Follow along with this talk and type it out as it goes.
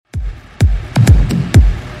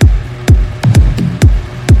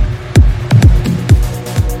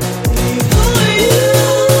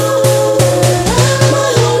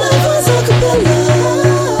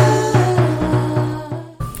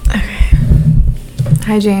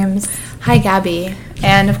Hi, James. Hi, Gabby.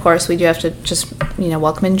 And, of course, we do have to just,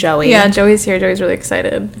 welcome in Joey. Yeah, Joey's here. Joey's really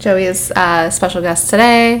excited. Joey is a special guest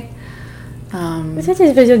today. What's such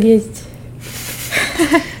a special guest?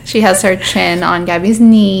 She has her chin on Gabby's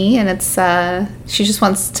knee, and it's, she just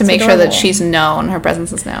wants to make sure that she's known, her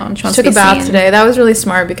presence is known. She wants to be took a bath seen. today. That was really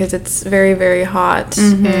smart because it's very, very hot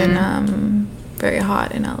very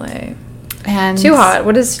hot in LA. And too hot.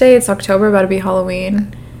 What is today? It's October, about to be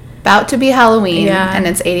Halloween. About to be Halloween, Yeah. and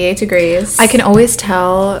it's 88 degrees. I can always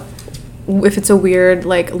tell if it's a weird,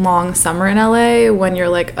 long summer in LA when you're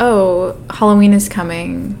like, oh, Halloween is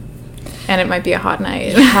coming, and it might be a hot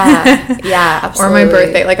night. Yeah, absolutely. Or my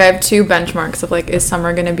birthday. I have two benchmarks of, is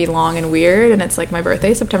summer going to be long and weird? And it's, my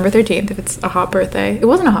birthday, September 13th, if it's a hot birthday. It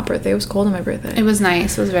wasn't a hot birthday. It was cold on my birthday. It was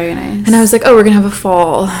nice. It was very nice. And I was like, oh, we're going to have a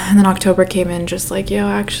fall. And then October came in just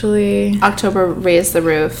actually... October raised the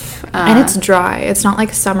roof. And it's dry. It's not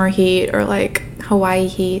like summer heat or, Hawaii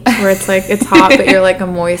heat, where it's, it's hot, but you're, a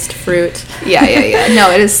moist fruit. Yeah.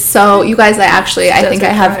 No, it is so... You guys, I think I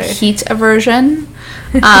have heat aversion.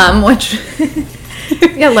 Which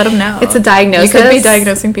yeah, let them know. It's a diagnosis. You could be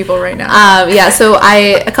diagnosing people right now. So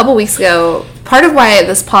a couple weeks ago, part of why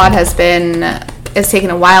this pod has taken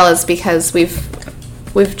a while is because we've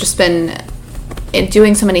just been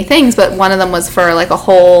doing so many things, but one of them was for a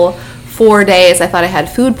whole 4 days I thought I had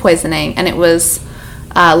food poisoning, and it was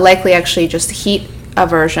likely actually just heat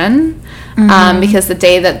aversion, because the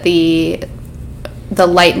day that the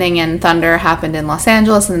lightning and thunder happened in Los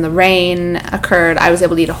Angeles and the rain occurred, I was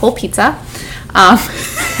able to eat a whole pizza. My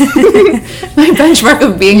benchmark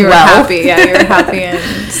of being happy. Yeah, you were happy and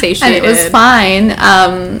satiated. And it was fine.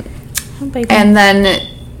 And then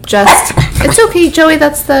just... It's okay, Joey,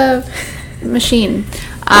 that's the machine.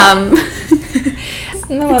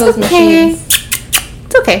 It's okay.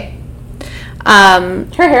 It's okay.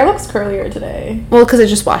 Her hair looks curlier today. Well, because I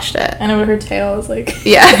just washed it. I know, her tail is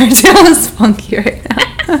Yeah, her tail is funky right now.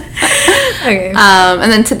 Okay.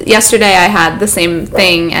 And then yesterday I had the same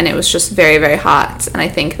thing, and it was just very, very hot. And I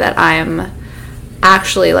think that I'm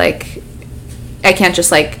actually, I can't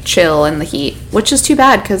just, chill in the heat, which is too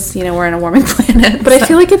bad because, we're in a warming planet. But I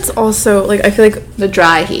feel like it's also, I feel like... The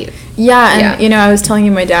dry heat. Yeah, and, I was telling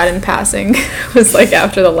you my dad in passing was,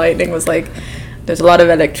 after the lightning was, there's a lot of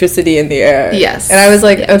electricity in the air. Yes. And I was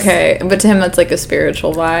like, okay. But to him, that's a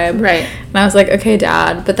spiritual vibe. Right. And I was like, okay,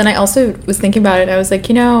 Dad. But then I also was thinking about it, and I was like,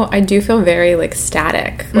 I do feel very,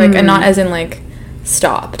 static. And not as in,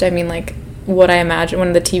 stopped. I mean, what I imagine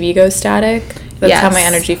when the TV goes static. That's how my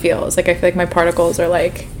energy feels. I feel like my particles are,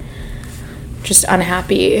 just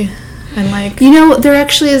unhappy. And, there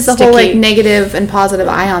actually is a whole, negative and positive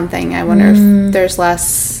ion thing. I wonder if there's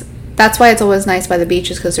less... That's why it's always nice by the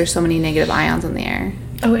beaches, because there's so many negative ions in the air.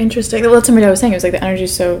 Oh, interesting. Well, that's what I was saying. It was the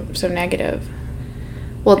energy's so negative.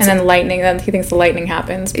 Well, and then lightning. Then he thinks the lightning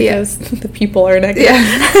happens because the people are negative. Yeah.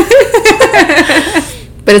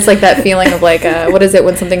 But it's that feeling of what is it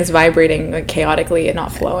when something's vibrating chaotically and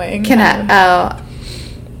not flowing?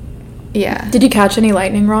 Yeah. Did you catch any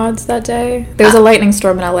lightning rods that day? There was a lightning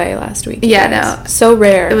storm in LA last week. Yeah, no. So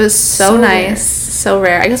rare. It was so nice. Rare. So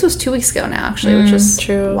rare. I guess it was 2 weeks ago now, actually, which was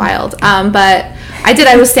wild. But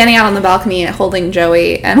I was standing out on the balcony holding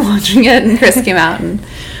Joey and watching it, and Chris came out, and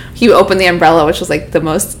he opened the umbrella, which was the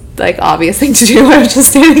most obvious thing to do. I was just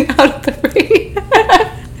standing out at the rain.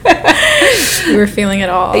 You were feeling it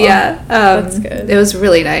all. Yeah. That's good. It was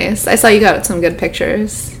really nice. I saw you got some good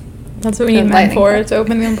pictures. That's what we need men for, to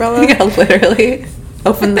open the umbrella? Yeah, literally.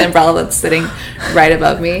 Open the umbrella that's sitting right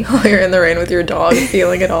above me. While you're in the rain with your dog,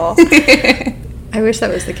 feeling it all. I wish that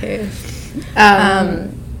was the case.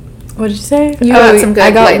 What did you say? You got some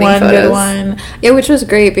good lightning photos. Good one. Yeah, which was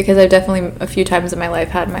great because I've definitely a few times in my life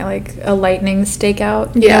had my a lightning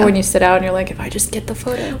stakeout. You know, when you sit out and you're if I just get the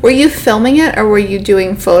photo. Were you filming it or were you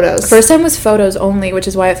doing photos? First time was photos only, which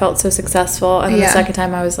is why it felt so successful. And then the second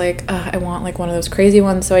time I was I want one of those crazy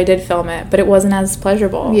ones, so I did film it, but it wasn't as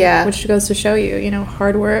pleasurable. Yeah. Which goes to show you,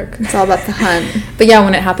 hard work. It's all about the hunt. But yeah,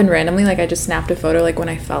 when it happened randomly, I just snapped a photo when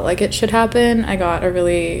I felt like it should happen. I got a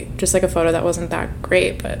really just a photo that wasn't that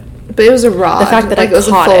great, but it was a rod. The fact that I it was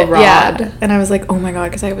caught a full it, rod. Yeah. And I was oh my god,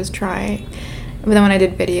 because I was trying. But then when I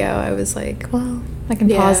did video, I was well, I can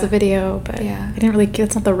pause the video, but I didn't really.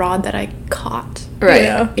 It's not the rod that I caught,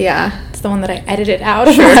 right? Yeah, it's the one that I edited out.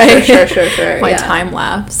 Sure. My time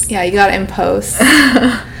lapse. Yeah, you got it in post.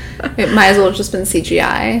 It might as well have just been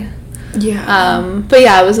CGI. Yeah. But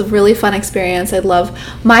yeah, it was a really fun experience. I love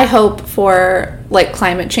my hope for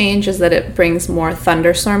climate change is that it brings more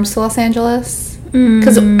thunderstorms to Los Angeles.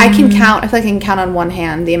 Because I feel like I can count on one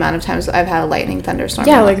hand the amount of times I've had a lightning thunderstorm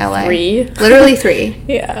in LA. 3. Literally 3.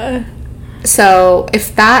 Yeah. So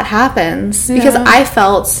if that happens, because I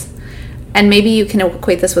felt, and maybe you can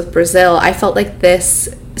equate this with Brazil, I felt like this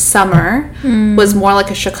summer was more like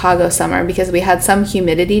a Chicago summer because we had some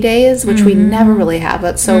humidity days, which we never really have.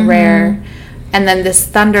 That's so rare. And then this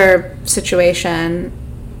thunder situation.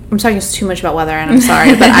 I'm talking too much about weather, and I'm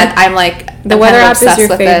sorry, but I'm like, the weather app is your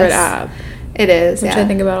favorite app. It is, which I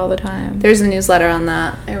think about all the time. There's a newsletter on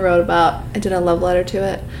that I wrote about. I did a love letter to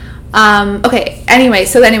it. Okay. Anyway,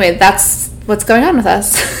 that's what's going on with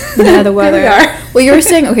us. Yeah, the weather. Here we are. Well, you were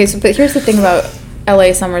saying, okay, so but here's the thing about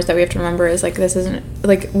LA summers that we have to remember is like this isn't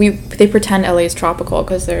like they pretend LA is tropical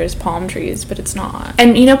because there's palm trees, but it's not.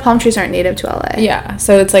 And palm trees aren't native to LA. Yeah,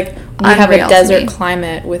 so it's like we have a desert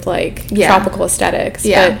climate with like tropical aesthetics.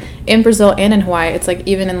 Yeah. But in Brazil and in Hawaii, it's like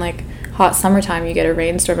even in like hot summertime, you get a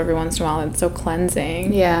rainstorm every once in a while, and it's so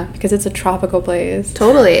cleansing. Yeah, because it's a tropical place.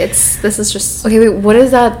 Totally. This is just okay. Wait, what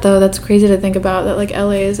is that though? That's crazy to think about. That like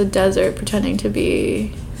LA is a desert pretending to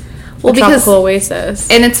be. Well, because tropical oasis,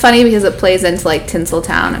 and it's funny because it plays into like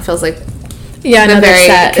Tinseltown. It feels like the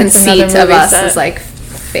very conceit of us is like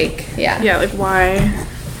fake. Yeah, like why?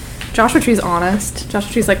 Joshua Tree's honest.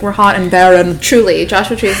 Joshua Tree's like, we're hot and barren. Truly,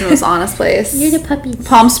 Joshua Tree is the most honest place. You're the puppy.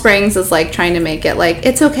 Palm Springs is like trying to make it like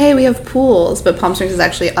it's okay. We have pools, but Palm Springs is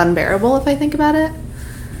actually unbearable if I think about it.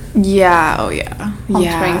 Yeah. Oh yeah. Palm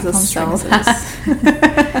Springs is so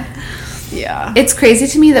bad. Yeah. It's crazy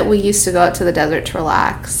to me that we used to go out to the desert to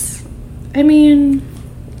relax. I mean,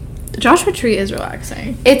 Joshua Tree is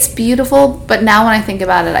relaxing. It's beautiful, but now when I think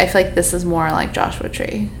about it, I feel like this is more like Joshua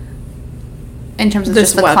Tree. In terms of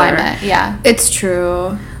just the climate. Yeah. It's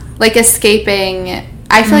true. Like escaping.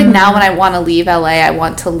 I feel like now when I want to leave LA, I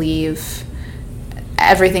want to leave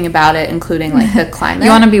everything about it, including like the climate. You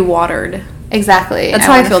want to be watered. Exactly. That's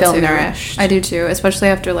how I feel too. Nourished. I do too, especially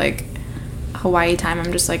after like Hawaii time.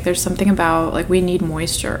 I'm just like, there's something about like we need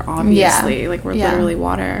moisture, obviously. Like we're literally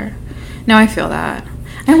water. No, I feel that.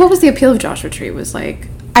 And what was the appeal of Joshua Tree? It was like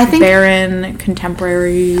I think barren,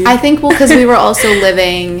 contemporary. I think because we were also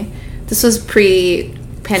living. This was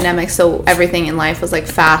pre-pandemic, so everything in life was like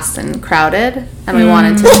fast and crowded, and we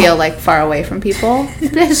wanted to feel like far away from people.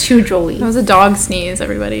 Bless you, Joey. That was a dog sneeze,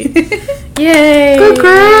 everybody. Yay! Good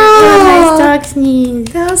girl. Nice dog sneeze.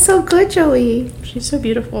 That was so good, Joey. She's so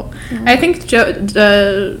beautiful. Yeah. I think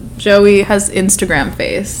Joey has Instagram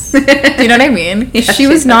face. Do you know what I mean? Yeah, she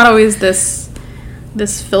was not always this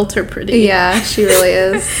filter pretty. Yeah, she really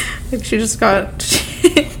is. Like she just got.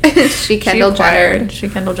 She Kendall Jennered. She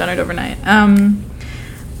Kendall Jennered overnight.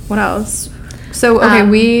 What else? So okay,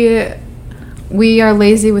 we are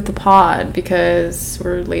lazy with the pod because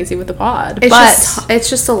we're lazy with the pod. It's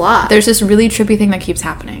just a lot. There's this really trippy thing that keeps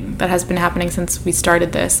happening that has been happening since we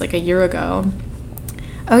started this like a year ago.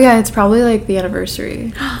 Oh yeah, it's probably like the anniversary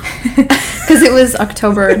because it was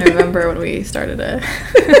October or November when we started it.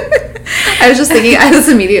 I was just thinking, I had this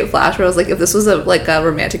immediate flash where I was like, if this was a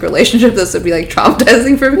romantic relationship, this would be like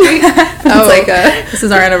traumatizing for me. It's like this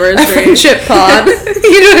is our anniversary friendship pod.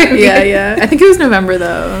 You know what I mean? Yeah. I think it was November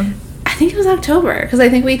though. I think it was October because I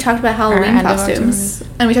think we talked about Halloween costumes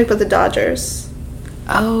and we talked about the Dodgers.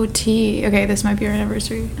 Oh, okay, this might be our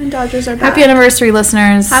anniversary. And Dodgers are back. Happy anniversary,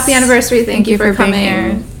 listeners. Happy anniversary. Thank you for coming.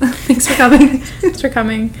 Being here. Thanks for coming. Thanks for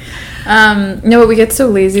coming. No, but we get so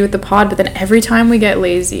lazy with the pod, but then every time we get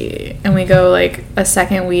lazy and we go like a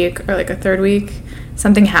second week or like a third week,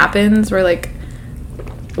 something happens where like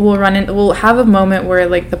we'll have a moment where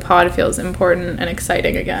like the pod feels important and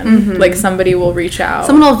exciting again. Mm-hmm. Like somebody will reach out.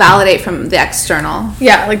 Someone will validate from the external.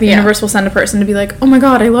 Yeah, like the universe will send a person to be like, oh my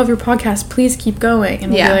god, I love your podcast, please keep going.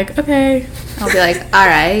 And we'll be like, okay. I'll be like, all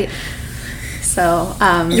right. So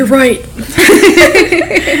you're right.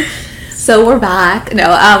 So we're back.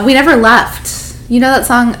 No, we never left. You know that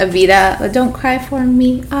song Evita, Don't Cry For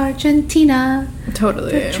Me, Argentina.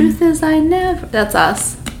 Totally. The truth is that's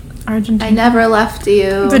us. Argentina. I never left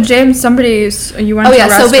you. But James, you went to a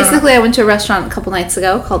restaurant. So basically I went to a restaurant a couple nights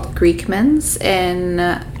ago called Greekman's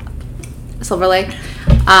in Silver Lake.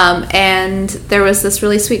 And there was this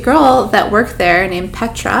really sweet girl that worked there named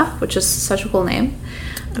Petra, which is such a cool name.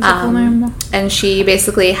 And she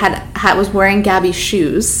basically was wearing Gabby's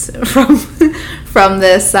shoes from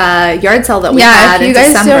this yard sale that we had in December. If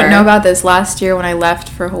you guys don't know about this, last year when I left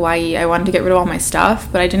for Hawaii, I wanted to get rid of all my stuff,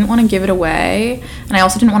 but I didn't want to give it away, and I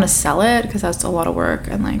also didn't want to sell it because that's a lot of work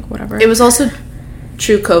and like whatever. It was also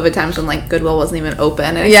true COVID times when like Goodwill wasn't even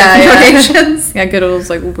open and donations. Yeah, Goodwill's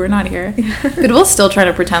like, we're not here. Goodwill's still trying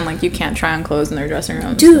to pretend like you can't try on clothes in their dressing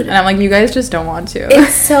rooms, dude. And I'm like, you guys just don't want to.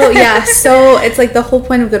 It's so it's like the whole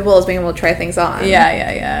point of Goodwill is being able to try things on.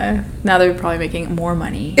 Yeah. Now they're probably making more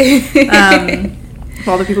money. of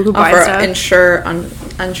all the people who buy stuff.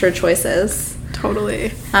 unsure choices. Totally.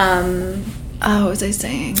 What was I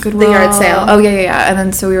saying? Goodwill. The yard sale. Oh, yeah. And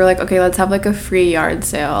then so we were like, okay, let's have like a free yard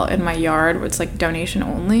sale in my yard where it's like donation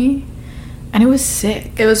only. And it was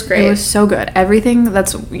sick. It was great. It was so good. Everything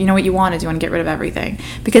that's, you know what you want is you want to get rid of everything.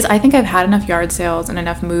 Because I think I've had enough yard sales and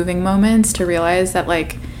enough moving moments to realize that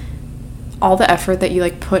like all the effort that you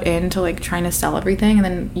like put into like trying to sell everything and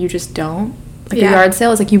then you just don't. Like a yard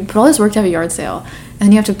sale is like you put all this work to have a yard sale and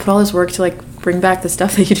then you have to put all this work to like bring back the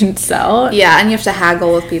stuff that you didn't sell. Yeah, and you have to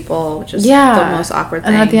haggle with people, which is the most awkward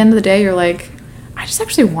thing. And at the end of the day, you're like, I just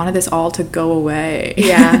actually wanted this all to go away.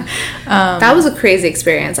 Yeah. That was a crazy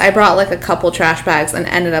experience. I brought like a couple trash bags and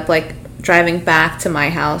ended up like driving back to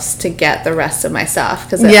my house to get the rest of my stuff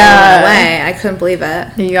because it all went away. I couldn't believe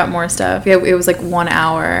it. You got more stuff. Yeah, it was like 1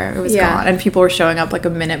 hour. It was gone. And people were showing up like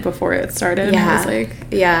a minute before it started. Yeah. And it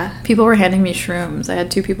was like, people were handing me shrooms. I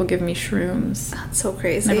had 2 people give me shrooms. That's so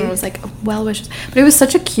crazy. And everyone was like, well wishes. But it was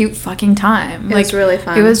such a cute fucking time. It was really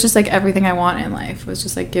fun. It was just like everything I want in life was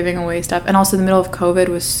just like giving away stuff. And also the middle of COVID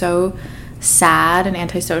was so sad and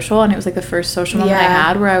antisocial. And it was like the first social moment I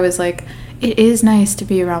had where I was like, it is nice to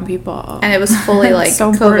be around people. And it was fully like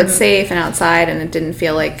so COVID safe and outside, and it didn't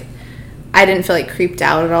feel like I didn't feel like creeped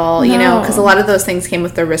out at all, you know, because a lot of those things came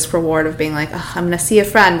with the risk reward of being like, oh, I'm gonna see a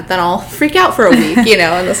friend, but then I'll freak out for a week, you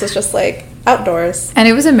know. And this was just like outdoors. And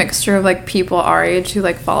it was a mixture of like people our age who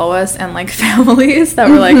like follow us and like families that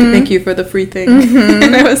were like, thank you for the free thing.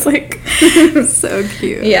 And I was like, so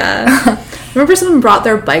cute. Yeah. Remember someone brought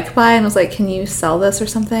their bike by and was like, can you sell this or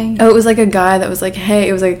something? Oh, it was like a guy that was like, hey,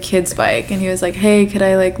 it was like a kid's bike. And he was like, hey, could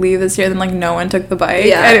I like leave this here? And then like no one took the bike.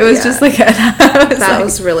 Yeah, and it was just like, that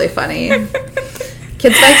was really funny.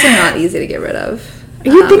 Kids' bikes are not easy to get rid of.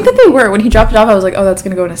 You'd think that they were. When he dropped it off, I was like, oh, that's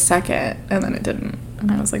going to go in a second. And then it didn't.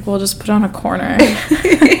 And I was like, well, just put it on a corner.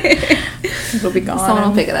 It'll be gone. Someone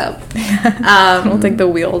will pick it up. We'll take the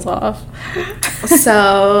wheels off.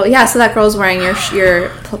 So that girl's wearing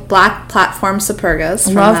your black platform Supergas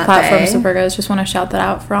from Love that platform day. Supergas. Just want to shout that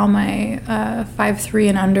out for all my 5'3"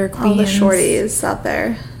 and under queens. All the shorties out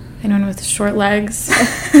there. Anyone with short legs.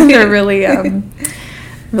 They're really,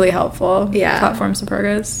 really helpful. Yeah. Platform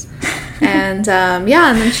Supergas. And, and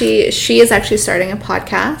then she is actually starting a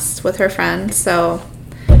podcast with her friend, so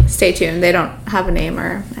stay tuned. They don't have a name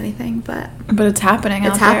or anything, but it's happening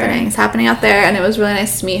out there. It's happening out there, and it was really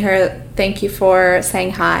nice to meet her. Thank you for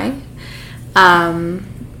saying hi. And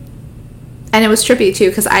it was trippy, too,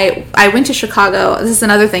 because I went to Chicago. This is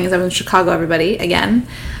another thing, is I was in Chicago, everybody, again.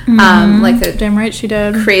 Like a damn right she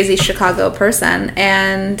did. Crazy Chicago person.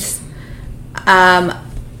 And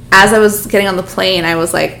as I was getting on the plane, I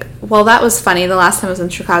was like, well, that was funny. The last time I was in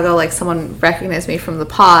Chicago, like, someone recognized me from the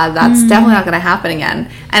pod. That's definitely not going to happen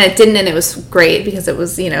again. And it didn't, and it was great because it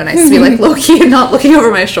was, you know, nice to be, like, low-key and not looking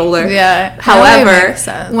over my shoulder. Yeah. However,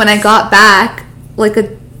 when I got back,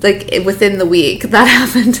 within the week, that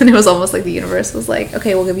happened, and it was almost like the universe was like,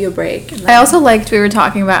 okay, we'll give you a break. I also liked, we were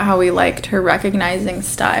talking about how we liked her recognizing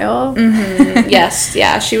style. Yes,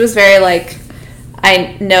 yeah. She was very, like,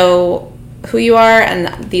 I know who you are,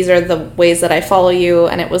 and these are the ways that I follow you,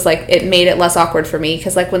 and it was like, it made it less awkward for me,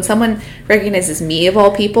 because like when someone recognizes me of all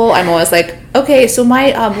people, I'm always like, okay, so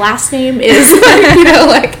my last name is you know,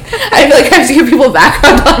 like, I feel like I have to give people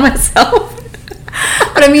background on myself.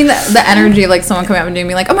 But I mean, the energy of like someone coming up and doing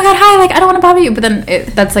me like, oh my god, hi, like I don't want to bother you, but then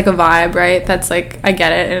that's like a vibe, right? That's like, I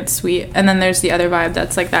get it and it's sweet. And then there's the other vibe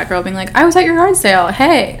that's like that girl being like, I was at your yard sale,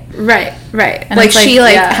 hey. Right. And like she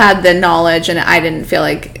had the knowledge, and I didn't feel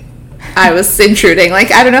like I was intruding.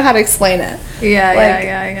 Like, I don't know how to explain it.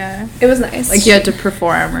 Yeah. It was nice. Like you had to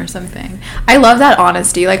perform or something. I love that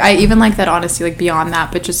honesty. Like I even like that honesty, like beyond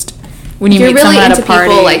that, but just when you're meet really someone into at a party,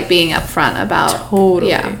 people like being upfront about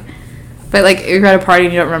totally. Yeah. But like if you're at a party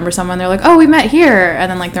and you don't remember someone, they're like, oh, we met here,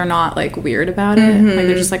 and then like they're not like weird about it. Like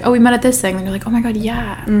they're just like, oh, we met at this thing, and you're like, oh my god,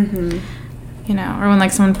 yeah. You know, or when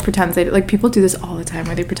like someone pretends they like, people do this all the time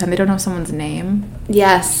where they pretend they don't know someone's name.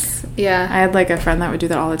 Yes. Yeah. I had like a friend that would do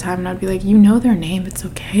that all the time, and I'd be like, you know their name, it's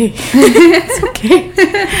okay. It's okay.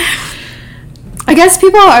 I guess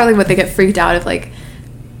people are like, what, they get freaked out if like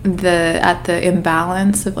the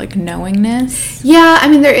imbalance of like knowingness. Yeah, I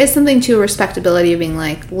mean, there is something to respectability of being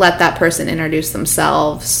like, let that person introduce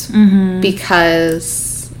themselves,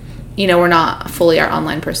 because, you know, we're not fully our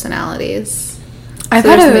online personalities. I've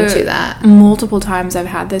had something to that. Multiple times I've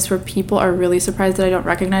had this where people are really surprised that I don't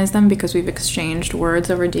recognize them because we've exchanged words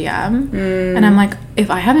over DM. And I'm like, if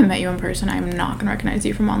I haven't met you in person, I'm not going to recognize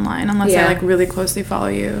you from online unless I like really closely follow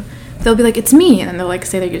you. They'll be like, it's me, and then they'll like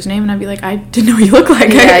say their username, and I'd be like, I didn't know what you look like.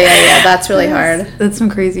 Yeah, that's really hard. That's some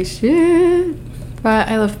crazy shit. But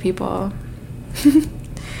I love people.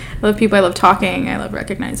 I love people. I love talking. I love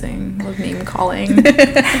recognizing. I love name calling.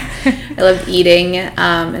 I love eating in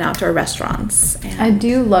outdoor restaurants. And I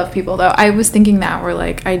do love people, though. I was thinking that where,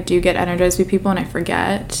 like, I do get energized with people and I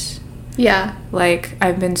forget. Yeah. Like,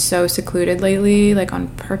 I've been so secluded lately, like, on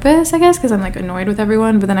purpose, I guess, because I'm, like, annoyed with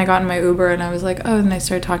everyone. But then I got in my Uber and I was like, oh, and I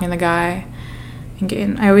started talking to the guy.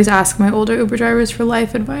 And I always ask my older Uber drivers for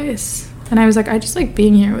life advice. And I was like, I just like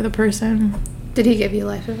being here with a person. Did he give you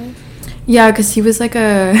life advice? Yeah, because he was like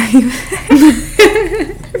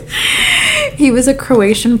he was a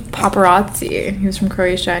Croatian paparazzi. He was from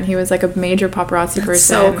Croatia, and he was like a major paparazzi person.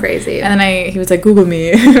 So crazy. And then he was like, Google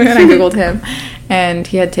me, and I Googled him, and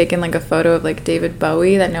he had taken like a photo of like David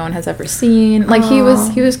Bowie that no one has ever seen. Like he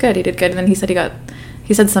was good. He did good. And then he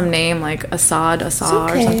said some name like Assad or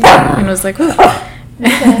something, and was like,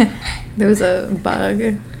 there was a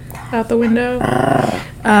bug out the window.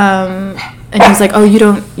 And he was like, oh,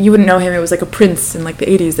 you wouldn't know him. It was like a prince in like the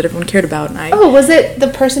 80s that everyone cared about. And was it the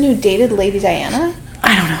person who dated Lady Diana?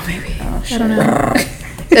 I don't know, maybe. Oh, shit. I don't know.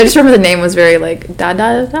 I just remember the name was very like da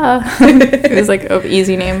da da. It was like an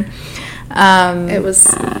easy name. It was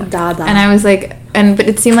Dada. And I was like, but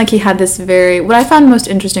it seemed like he had this what I found most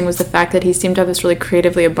interesting was the fact that he seemed to have this really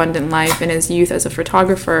creatively abundant life in his youth as a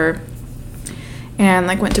photographer. And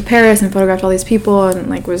like went to Paris and photographed all these people and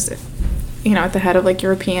like was, at the head of like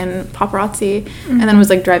European paparazzi, and then was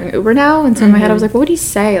like driving Uber now. And so in my head I was like, what would he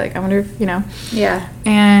say? Like, I wonder if, Yeah.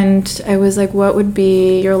 And I was like, what would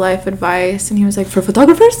be your life advice? And he was like, for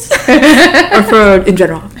photographers or for in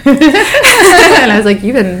general? And I was like,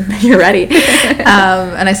 you're ready.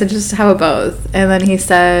 And I said, just how about both? And then he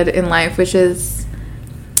said in life, which is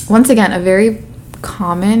once again a very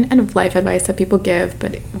common and life advice that people give,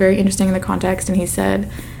 but very interesting in the context. And he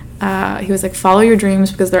said, he was like, follow your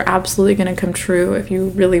dreams because they're absolutely going to come true if you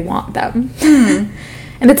really want them.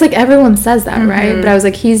 And it's like everyone says that, right? But I was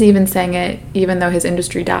like, he's even saying it even though his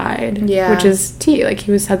industry died. Yeah. Which is tea. Like,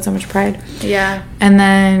 he had so much pride. Yeah. And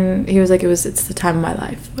then he was like, it's the time of my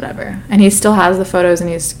life, whatever. And he still has the photos and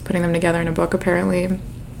he's putting them together in a book, apparently.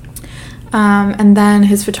 And then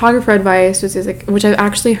his photographer advice was like, which I've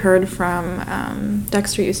actually heard from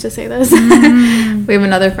Dexter used to say this. We have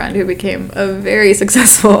another friend who became a very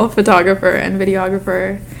successful photographer and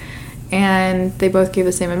videographer, and they both gave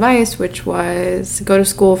the same advice, which was go to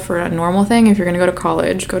school for a normal thing. If you're going to go to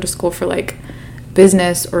college, go to school for like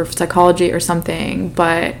business or psychology or something,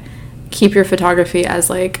 but keep your photography as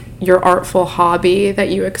like your artful hobby that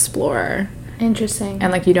you explore. Interesting.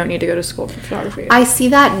 And like you don't need to go to school for photography. I see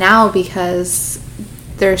that now because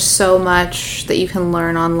there's so much that you can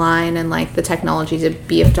learn online, and like the technology to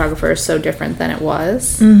be a photographer is so different than it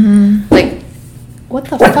was. Like, what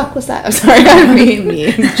the fuck was that? I'm sorry, me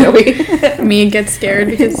and Joey. Me gets scared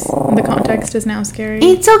because the context is now scary.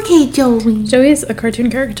 It's okay, Joey. Joey is a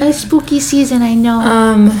cartoon character. A spooky season, I know.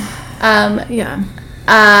 Yeah.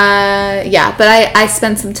 But I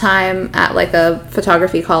spent some time at like a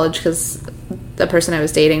photography college because the person I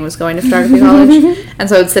was dating was going to photography college, and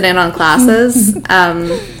so I would sit in on classes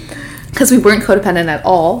because we weren't codependent at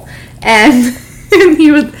all, and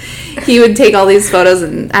he would take all these photos,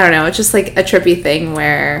 and I don't know, it's just like a trippy thing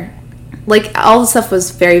where like all the stuff was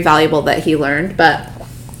very valuable that he learned, but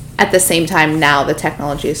at the same time now the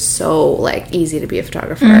technology is so like easy to be a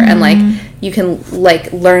photographer, and like you can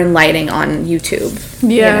like learn lighting on YouTube,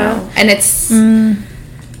 and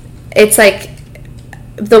it's like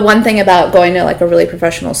the one thing about going to like a really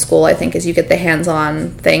professional school, I think, is you get the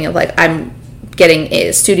hands-on thing of like I'm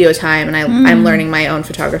getting studio time, and I'm learning my own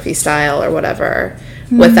photography style or whatever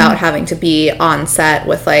without having to be on set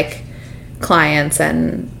with like clients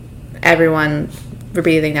and everyone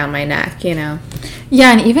breathing down my neck, Yeah,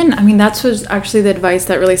 and even, I mean, that was actually the advice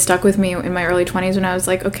that really stuck with me in my early 20s when I was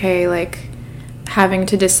like, okay, like having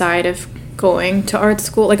to decide if going to art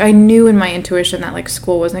school, like I knew in my intuition that like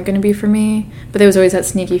school wasn't going to be for me, but there was always that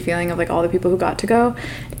sneaky feeling of like all the people who got to go.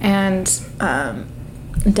 And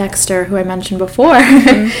Dexter, who I mentioned before,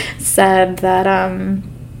 said that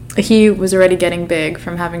he was already getting big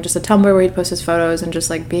from having just a Tumblr where he'd post his photos and just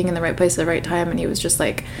like being in the right place at the right time. And he was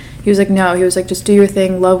like just do your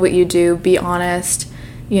thing, love what you do, be honest,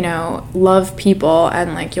 love people,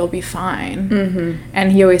 and like you'll be fine.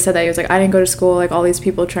 And he always said that. He was like, I didn't go to school, like all these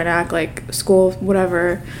people trying to act like school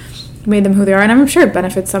whatever made them who they are. And I'm sure it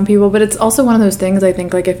benefits some people, but it's also one of those things, I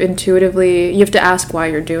think, like if intuitively you have to ask why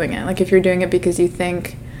you're doing it. Like if you're doing it because you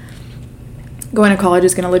think going to college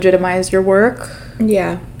is going to legitimize your work,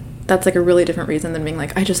 that's like a really different reason than being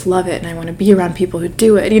like, I just love it and I want to be around people who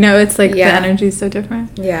do it. It's like the energy is so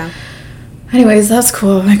different. Yeah. Anyways, that's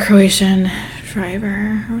cool. My Croatian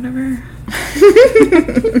driver or whatever.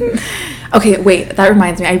 Okay, wait, that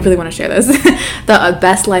reminds me. I really want to share this. The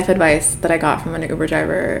best life advice that I got from an Uber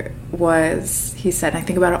driver was, he said, and I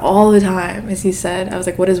think about it all the time, is he said, I was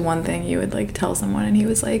like, what is one thing you would like tell someone? And he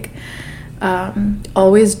was like,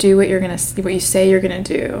 always do what you say you're gonna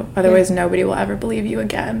do. Otherwise, nobody will ever believe you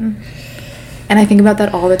again. And I think about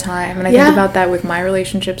that all the time. And I think about that with my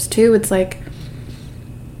relationships too. It's like,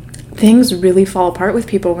 things really fall apart with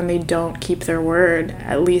people when they don't keep their word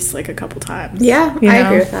at least like a couple times. Yeah, I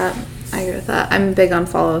agree with that. I'm big on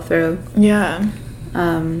follow through. Yeah.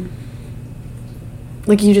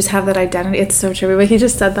 Like, you just have that identity. It's so true. But he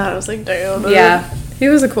just said that. I was like, damn. Yeah. He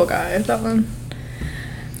was a cool guy, that one.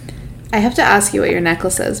 I have to ask you what your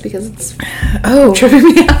necklace is because it's tripping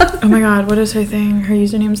me out. Oh my god, what is her thing? Her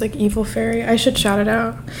username is like Evil Fairy. I should shout it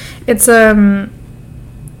out. It's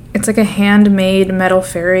like a handmade metal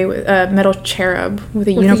fairy with metal cherub with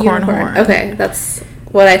a unicorn horn. Okay, that's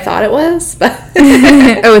what I thought it was, but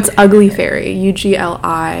oh, it's Ugly Fairy.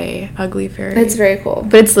 UGLI, Ugly Fairy. It's very cool.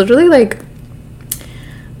 But it's literally like,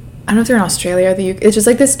 I don't know if they're in Australia or the UK. It's just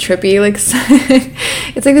like this trippy, like,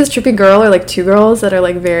 it's like this trippy girl or like two girls that are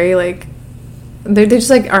like very like, they just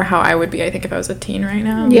like are how I would be, I think, if I was a teen right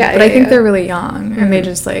now. Yeah. But I think they're really young, and they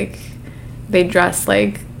just like, they dress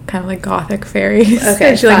like kind of like gothic fairies. Okay.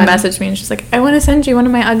 And she like messaged me and she's like, I want to send you one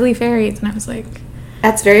of my ugly fairies. And I was like,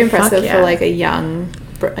 that's very impressive for like a young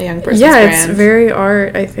person's yeah, brand. it's very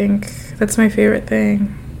art, I think. That's my favorite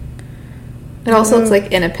thing. It also looks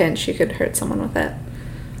like in a pinch you could hurt someone with it.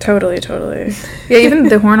 Totally. Yeah, even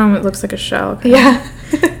the horn on it looks like a shell. Yeah.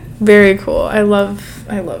 Very cool. I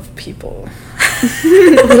love people.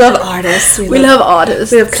 We love artists. We love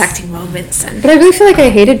artists. We love collecting moments. But I really feel like I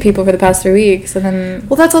hated people for the past 3 weeks, and then...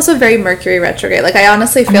 Well, that's also very Mercury retrograde. Like, I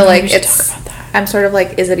honestly feel like it's... I'm sort of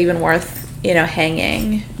like, is it even worth,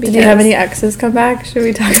 hanging? Did you have any exes come back? Should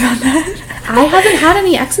we talk about that? I haven't had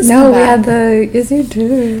any exes come back. No, we had the... Yes, you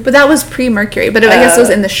do. But that was pre-Mercury. But I guess it was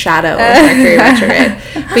in the shadow of Mercury retrograde.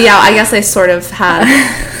 But yeah, I guess I sort of had...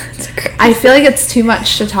 I feel like it's too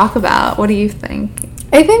much to talk about. What do you think?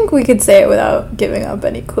 I think we could say it without giving up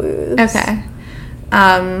any clues. Okay.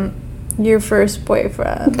 Your first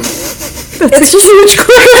boyfriend. That's a huge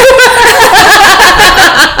clue.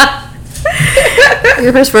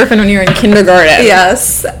 Your first boyfriend when you were in kindergarten.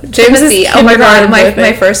 Yes. Timothy. Oh my god,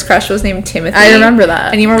 my first crush was named Timothy. I remember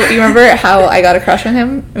that. And you remember how I got a crush on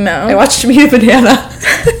him? No. I watched him eat a banana.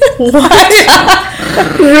 What?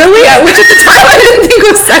 Really? Yeah, which at the time I didn't think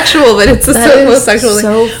was sexual, but it's so sexual.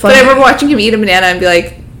 So funny. But I remember watching him eat a banana and be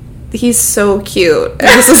like, he's so cute. And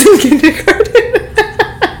this was in kindergarten.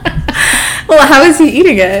 Well, how is he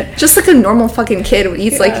eating it? Just like a normal fucking kid who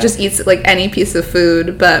eats just eats like any piece of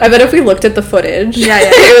food. But I bet if we looked at the footage,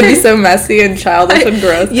 it would be so messy and childish and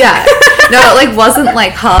gross. Yeah. No, it like wasn't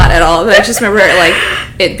like hot at all. But I just remember like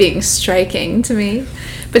it being striking to me.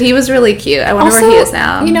 But he was really cute. I wonder where he is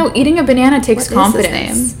now. Eating a banana takes confidence. What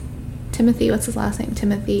is his name? Timothy. What's his last name?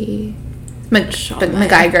 Timothy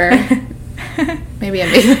McGeiger. Maybe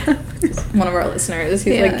I'm making one of our listeners.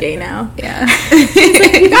 He's like gay now. Yeah. He's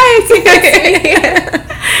like, you guys.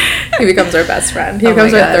 He becomes our best friend. He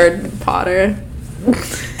becomes our third Potter.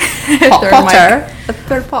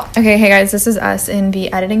 Third pot. Okay, hey guys, this is us in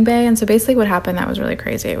the editing bay. And so basically what happened that was really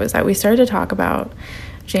crazy. It was that we started to talk about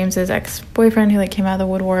James's ex-boyfriend who like came out of the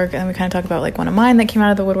woodwork, and we kind of talked about like one of mine that came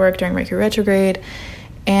out of the woodwork during Mercury retrograde.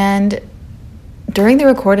 And during the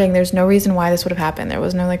recording, there's no reason why this would have happened. There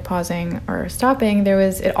was no like pausing or stopping.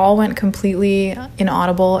 It all went completely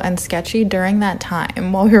inaudible and sketchy during that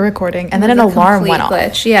time while we were recording, and then an alarm went off.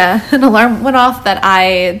 Glitch. Yeah, an alarm went off that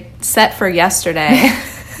I set for yesterday.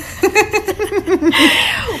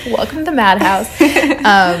 Welcome to Madhouse.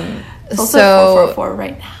 It's also 444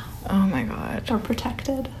 right now. Oh my god. We're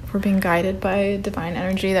protected. We're being guided by divine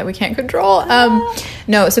energy that we can't control.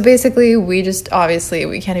 No, so basically we just, obviously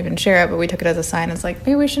we can't even share it, but we took it as a sign. It's like,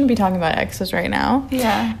 maybe we shouldn't be talking about exes right now.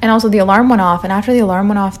 Yeah. And also the alarm went off, and after the alarm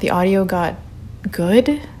went off, the audio got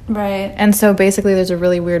good. Right. And so basically there's a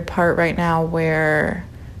really weird part right now where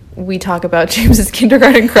we talk about James's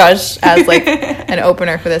kindergarten crush as like an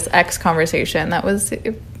opener for this ex conversation. That was,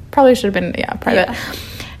 it probably should have been, private. Yeah.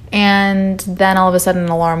 And then all of a sudden an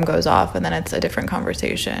alarm goes off, and then it's a different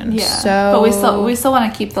conversation. Yeah. So, but we still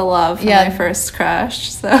want to keep the love from my first crush.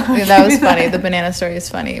 So that was funny. The banana story is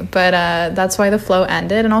funny, but that's why the flow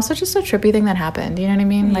ended, and also just a trippy thing that happened. You know what I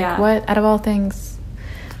mean? Like, what out of all things?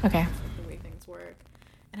 Okay. The way things work,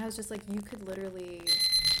 and I was just like, you could literally.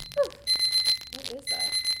 What is that?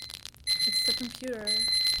 It's the computer.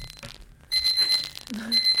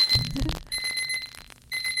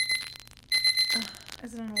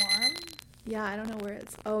 Is it an alarm? Yeah, I don't know where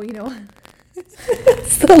it's... Oh, you know what?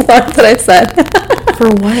 It's the alarm that I set. For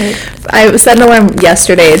what? I set an alarm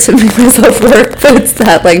yesterday to make myself work, but it's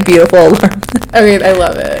that, like, beautiful alarm. Okay, I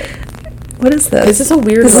love it. What is this? Is this a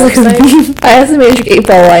weird This is like a website? meme. I asked the Magic 8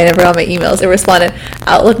 Ball why I never got my emails. It responded,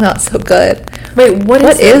 Outlook not so good. Wait, what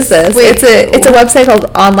is this? Wait, it's a website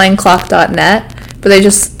called onlineclock.net, but they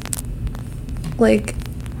just, like...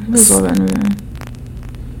 Wait,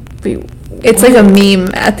 It's like a meme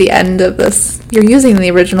at the end of this. You're using the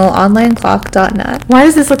original onlineclock.net. why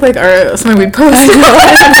does this look like something we posted?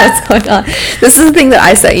 I don't know what's going on. This is the thing that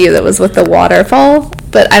I sent you that was with the waterfall,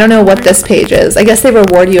 but I don't know what this page is. I guess they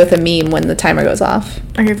reward you with a meme when the timer goes off.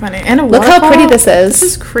 Okay, funny. And a Look how pretty this is. This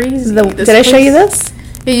is crazy. Did I show you this?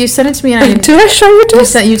 Yeah, you sent it to me and I didn't... Did I show you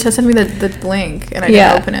this? You sent me the link and I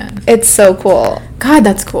didn't open it. It's so cool. God,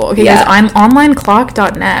 that's cool. Okay, Yeah. guys, I'm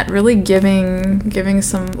onlineclock.net. Really giving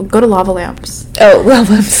some... Go to Lava Lamps. Oh, well,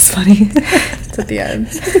 that's just funny. It's at the end.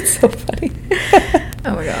 It's so funny.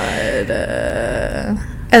 Oh my god. And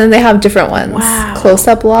then they have different ones. Wow.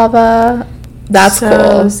 Close-up lava. That's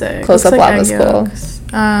so cool. Sick. Close-up Looks like lava's egg cool. yolks.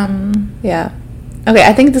 Yeah. Okay,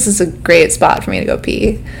 I think this is a great spot for me to go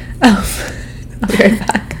pee. I'll be right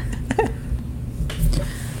back.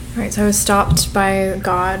 Alright, so I was stopped by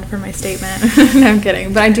God for my statement. No, I'm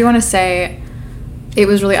kidding. But I do want to say it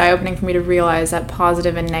was really eye-opening for me to realize that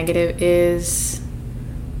positive and negative is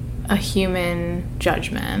a human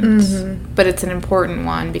judgment. Mm-hmm. But it's an important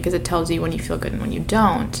one because it tells you when you feel good and when you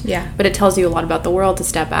don't. Yeah. But it tells you a lot about the world to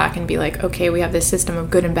step back and be like, okay, we have this system of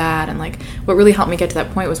good and bad. And like what really helped me get to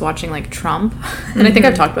that point was watching like Trump. And I think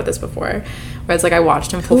I've talked about this before. Where it's like I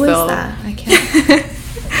watched him fulfill... Who is that? I can't...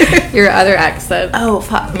 Your other ex that Oh,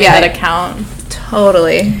 fuck. made that account.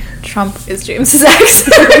 Totally. Trump is James's ex.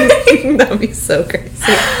 That'd be so crazy.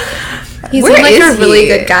 He Where seemed like is a really he?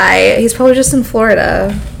 good guy. He's probably just in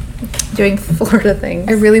Florida doing Florida things.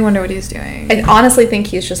 I really wonder what he's doing. I honestly think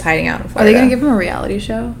he's just hiding out in Are Florida. they going to give him a reality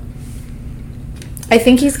show? I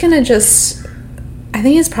think he's going to just... I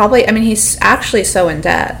think he's probably... I mean, he's actually so in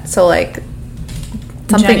debt. So, like...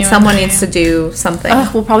 Someone Genuinely. needs to do something.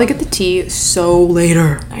 We'll probably get the tea so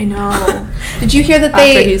later. I know. Did you hear that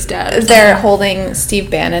After he's dead. they're holding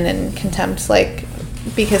Steve Bannon in contempt, like,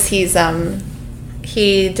 because he's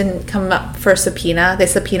he didn't come up for subpoena. They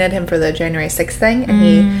subpoenaed him for the January 6th thing, and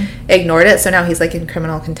he ignored it. So now he's like in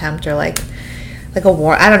criminal contempt or like a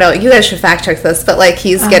war. I don't know. You guys should fact check this, but like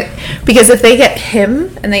because if they get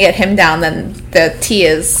him and they get him down, then the tea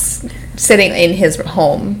is sitting in his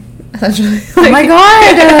home. Oh my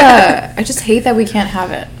god! I just hate that we can't have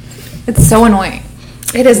it. It's so annoying.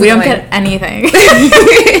 It is. We annoying. don't get anything.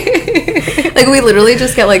 Like we literally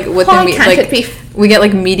just get like what Why the can't like it be? we get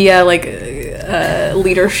like media like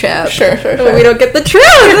leadership. Sure. But we don't get the truth.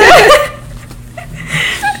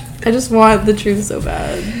 I just want the truth so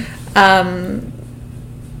bad.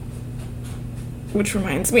 Which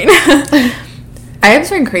reminds me. I have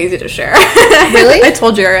something crazy to share. Really? I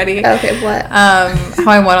told you already. Okay, what?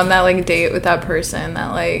 How I went on that like date with that person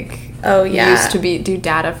that like used to do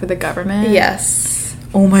data for the government. Yes.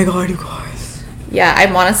 Oh my god, you guys. Yeah,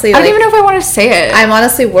 I'm honestly. I don't even know if I want to say it. I'm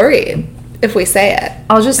honestly worried if we say it.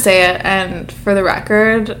 I'll just say it, and for the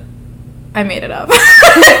record, I made it up.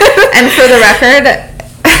 And for the record,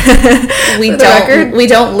 we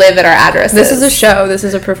don't live at our addresses. This is a show. This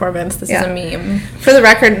is a performance. This is a meme. For the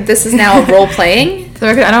record, this is now role playing. For the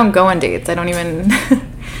record, I don't go on dates. I don't even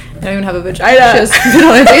have a vagina. Just been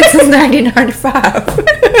on a date since 1995.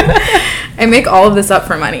 I make all of this up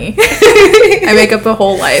for money. I make up a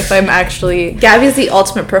whole life. I'm actually... Gabby's the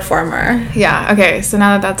ultimate performer. Yeah, okay, so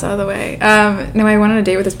now that that's out of the way. No, I went on a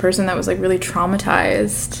date with this person that was, like, really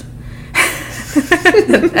traumatized.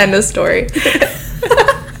 End of story.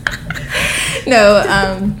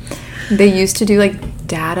 No, they used to do, like,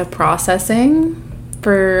 data processing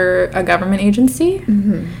for a government agency.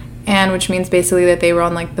 Mm-hmm. And which means basically that they were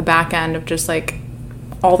on, like, the back end of just, like,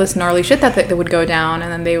 all this gnarly shit that would go down,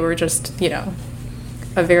 and then they were just, you know,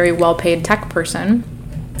 a very well-paid tech person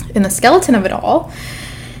in the skeleton of it all.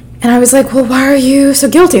 And I was like, well, why are you so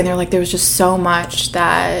guilty? And they're like, there was just so much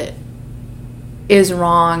that is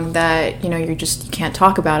wrong that, you know, you can't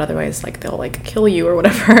talk about, otherwise, like, they'll, like, kill you or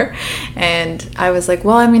whatever. And I was like,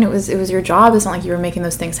 well, I mean, it was your job. It's not like you were making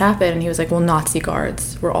those things happen. And he was like, well, Nazi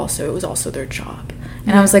guards it was also their job.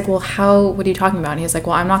 And I was like, well, what are you talking about? And he was like,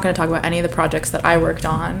 well, I'm not going to talk about any of the projects that I worked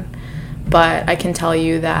on, but I can tell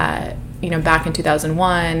you that, you know, back in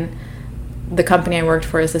 2001, the company I worked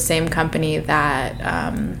for is the same company that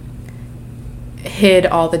hid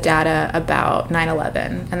all the data about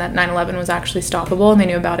 9/11, and that 9/11 was actually stoppable, and they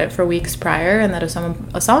knew about it for weeks prior, and that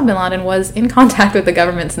Osama bin Laden was in contact with the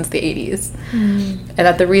government since the 80s. And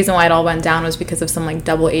that the reason why it all went down was because of some like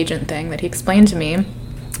double agent thing that he explained to me,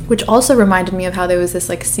 which also reminded me of how there was this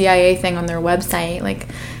like CIA thing on their website, like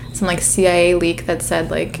some like CIA leak that said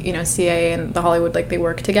like, you know, CIA and the Hollywood, like they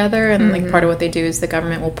work together, and like part of what they do is the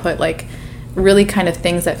government will put like really kind of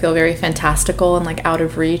things that feel very fantastical and like out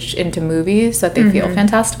of reach into movies so that they feel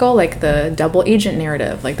fantastical, like the double agent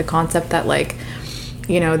narrative, like the concept that like,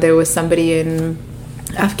 you know, there was somebody in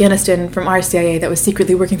Afghanistan from our CIA that was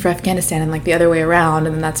secretly working for Afghanistan, and like the other way around,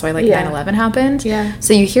 and then that's why like 9/11 happened.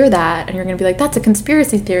 So you hear that and you're gonna be like, that's a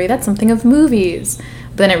conspiracy theory, that's something of movies,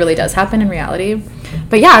 but then it really does happen in reality.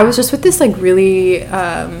 But yeah, I was just with this like really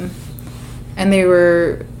and they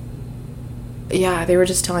were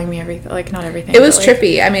just telling me everything, like not everything. It was like,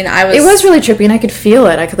 trippy. I mean, it was really trippy, and I could feel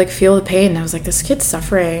it. I could like feel the pain, and I was like, this kid's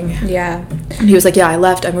suffering. Yeah. And he was like, yeah, I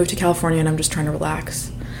left, I moved to California, and I'm just trying to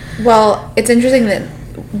relax. Well, it's interesting that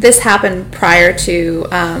this happened prior to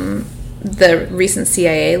the recent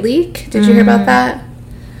CIA leak. Did you hear about that?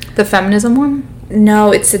 The feminism one?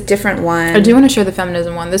 No, it's a different one. I do want to share the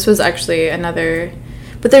feminism one. This was actually another,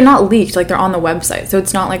 but they're not leaked, like they're on the website, so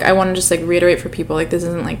it's not like, I want to just like reiterate for people, like this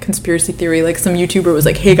isn't like conspiracy theory, like some YouTuber was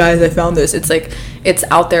like, hey guys, I found this. It's like, it's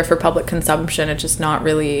out there for public consumption. It's just not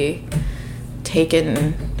really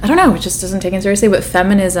taken, I don't know, it just doesn't take it seriously. But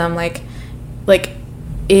feminism, like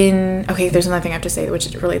in, okay, there's another thing I have to say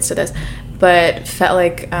which relates to this, but felt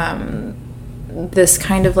like this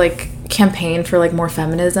kind of like campaign for like more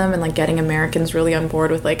feminism and like getting Americans really on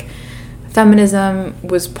board with like feminism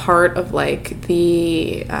was part of like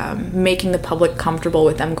the making the public comfortable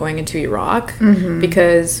with them going into Iraq,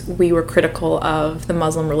 because we were critical of the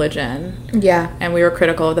Muslim religion. Yeah. And we were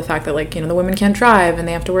critical of the fact that like, you know, the women can't drive and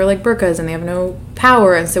they have to wear like burqas and they have no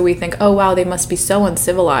power, and so we think, oh wow, they must be so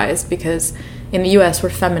uncivilized because in the US we're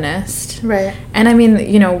feminist. Right. And I mean,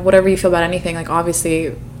 you know, whatever you feel about anything, like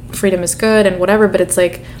obviously freedom is good and whatever, but it's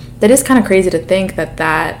like, that is kind of crazy to think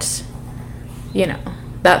that you know,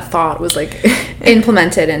 that thought was like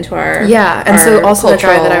implemented into our and so also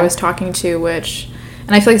cultural... the guy that I was talking to, which,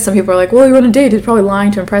 and I feel like some people are like, well, you're on a date, he's probably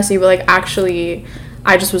lying to impress you, but like actually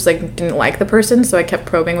I just was like, didn't like the person, so I kept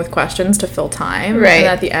probing with questions to fill time, right? And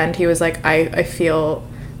at the end he was like, I feel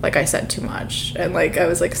like I said too much, and like I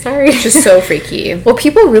was like, sorry. Just so freaky. Well,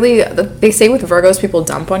 people really, they say with Virgos people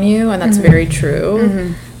dump on you, and that's very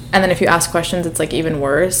true. And then if you ask questions, it's like even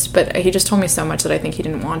worse. But he just told me so much that I think he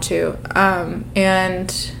didn't want to.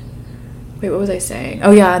 And wait, what was I saying?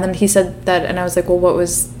 Oh yeah, and then he said that, and I was like, well, what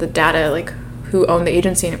was the data, like who owned the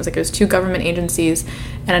agency? And it was like, it was 2 government agencies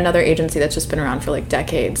and another agency that's just been around for like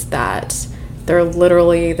decades, that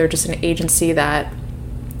they're just an agency that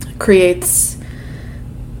creates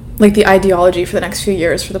like the ideology for the next few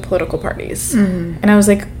years for the political parties. And I was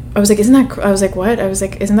like, isn't that, I was like, what? I was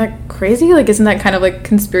like, isn't that crazy? Like, isn't that kind of like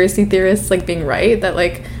conspiracy theorists like being right, that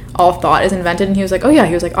like all thought is invented? And he was like, oh yeah,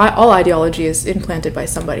 he was like, all ideology is implanted by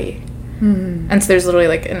somebody. And so there's literally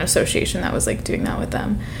like an association that was like doing that with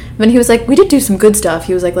them. But he was like, we did do some good stuff.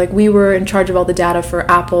 He was like we were in charge of all the data for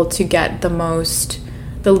Apple to get the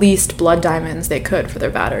least blood diamonds they could for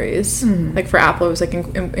their batteries. Like for Apple, it was like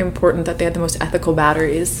important that they had the most ethical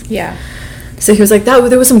batteries. Yeah. So he was like,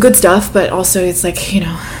 there was some good stuff, but also it's like, you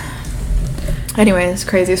know. Anyway, it's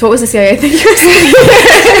crazy. So what was the CIA thing you were saying?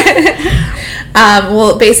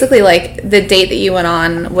 Well, basically, like, the date that you went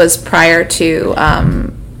on was prior to,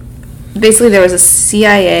 basically there was a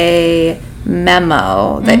CIA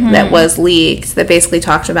memo that was leaked that basically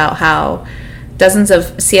talked about how dozens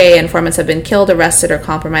of CIA informants have been killed, arrested, or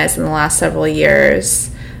compromised in the last several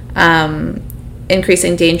years.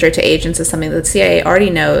 Increasing danger to agents is something that the CIA already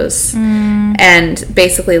knows. And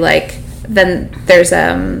basically, like, then there's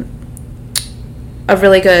a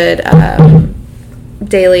really good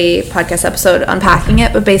daily podcast episode unpacking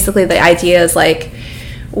it, but basically the idea is like,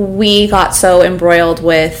 we got so embroiled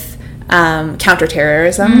with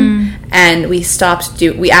counterterrorism, and we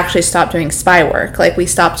actually stopped doing spy work. Like, we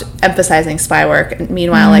stopped emphasizing spy work. And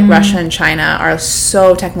meanwhile, like, Russia and China are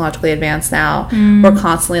so technologically advanced now. We're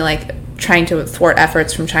constantly like trying to thwart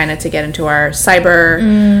efforts from China to get into our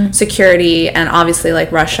cyber security. And obviously,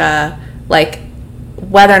 like, Russia, like,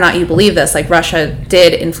 whether or not you believe this, like, Russia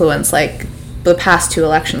did influence like the past 2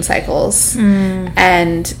 election cycles.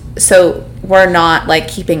 And so we're not like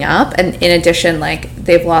keeping up, and in addition, like,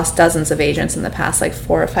 they've lost dozens of agents in the past like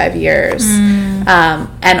 4 or 5 years.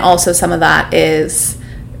 And also some of that is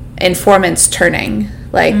informants turning,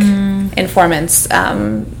 like informants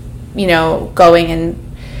you know, going, and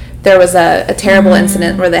there was a terrible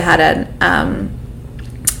incident where they had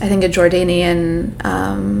I think, a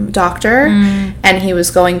Jordanian doctor, and he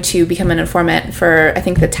was going to become an informant for, I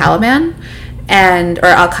think, the Taliban or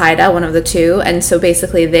Al-Qaeda, one of the two. And so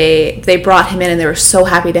basically they brought him in, and they were so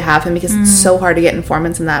happy to have him because it's so hard to get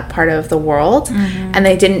informants in that part of the world. And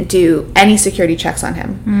they didn't do any security checks on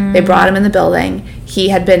him. They brought him in the building. He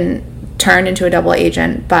had been turned into a double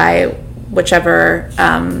agent by whichever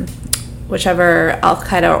Al-Qaeda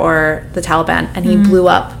or the Taliban, and he blew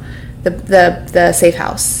up the safe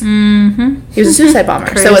house. He was a suicide bomber.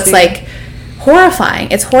 Crazy. So it's like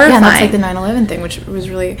horrifying. It's horrifying. Yeah, and that's like the 9/11 thing, which was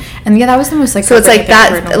really, and yeah, that was the most like. So it's like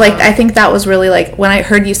that. Like, I think that was really like, when I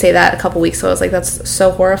heard you say that a couple weeks ago, I was like, that's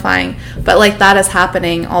so horrifying. But like, that is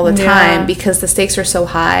happening all the time because the stakes are so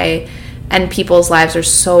high, and people's lives are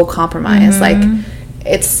so compromised. Like,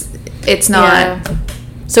 it's not. Yeah.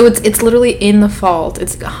 So it's literally in the fault.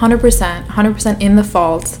 It's 100% in the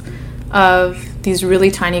fault of these really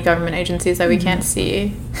tiny government agencies that we can't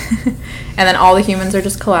see. And then all the humans are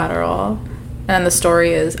just collateral. And then the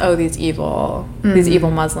story is, oh, these evil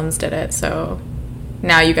Muslims did it. So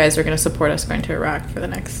now you guys are going to support us going to Iraq for the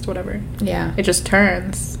next whatever. Yeah. It just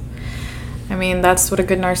turns. I mean, that's what a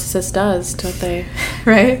good narcissist does, don't they?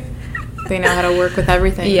 Right? They know how to work with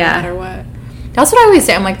everything, no matter what. That's what I always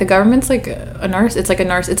say. I'm like, the government's like a nurse. It's like a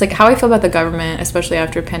nurse. It's like how I feel about the government, especially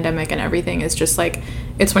after a pandemic and everything, is just like,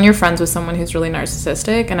 it's when you're friends with someone who's really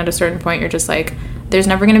narcissistic, and at a certain point you're just like, there's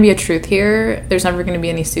never going to be a truth here. There's never going to be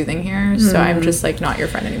any soothing here. So I'm just like not your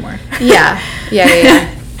friend anymore. Yeah.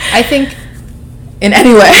 I think in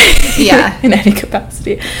any way. Yeah. In any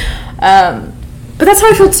capacity. But that's how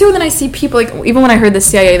I feel too. And then I see people, like, even when I heard the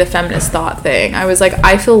CIA, the feminist thought thing, I was like,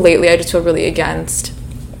 I just feel really against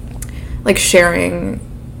like sharing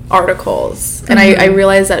articles. And I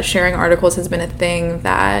realize that sharing articles has been a thing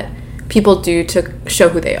that people do to show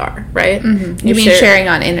who they are, right? You mean sharing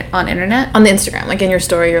on internet? On the Instagram, like in your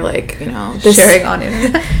story, you're like, you know, sharing on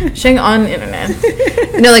internet. Sharing on internet.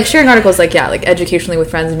 You know, like sharing articles, like, yeah, like educationally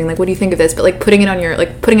with friends and being like, what do you think of this? But like putting it on your,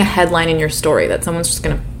 like putting a headline in your story that someone's just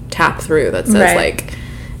gonna tap through that says like,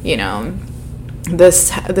 you know,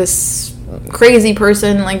 this crazy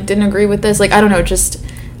person like didn't agree with this, like, I don't know, just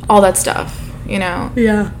all that stuff, you know?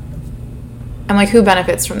 Yeah. I'm like, who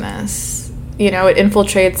benefits from this? You know, it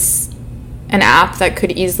infiltrates an app that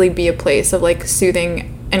could easily be a place of like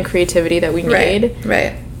soothing and creativity that we need.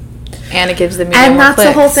 Right. And it gives the media and more that's clicks.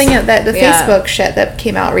 the whole thing that the Facebook shit that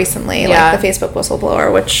came out recently, like the Facebook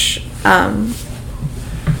whistleblower, which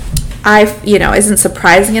isn't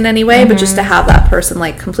surprising in any way, but just to have that person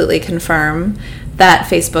like completely confirm that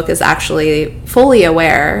Facebook is actually fully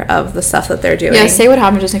aware of the stuff that they're doing. Yeah, say what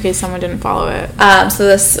happened just in case someone didn't follow it. So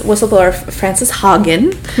this whistleblower, Frances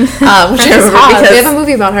Haugen, which we have a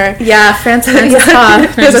movie about her. Yeah, Frances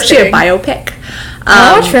Haugen. There's actually a biopic.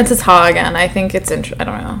 I'll watch Frances Ha again. I think it's interesting. I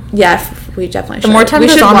don't know. Yeah, we definitely should. The more time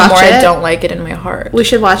goes on, the more I don't like it in my heart. We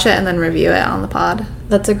should watch it and then review it on the pod.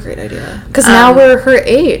 That's a great idea. Because now we're her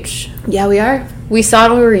age. Yeah, we are. We saw it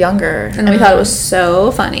when we were younger. And we thought it was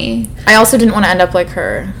so funny. I also didn't want to end up like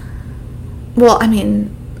her. Well, I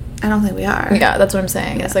mean, I don't think we are. Yeah, that's what I'm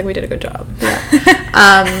saying. Yeah. It's like we did a good job. Yeah.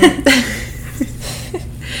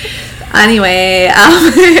 Anyway,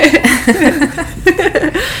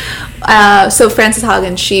 so Frances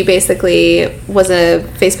Haugen, she basically was a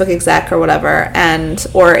Facebook exec or whatever,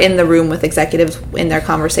 or in the room with executives in their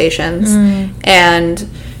conversations, and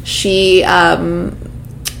she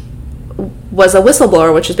was a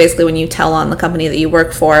whistleblower, which is basically when you tell on the company that you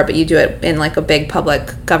work for, but you do it in like a big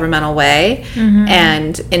public governmental way,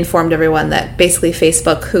 and informed everyone that basically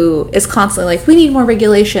Facebook, who is constantly like, we need more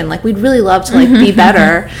regulation, like we'd really love to like be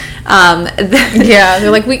better. Yeah,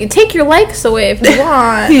 they're like, we can take your likes away if you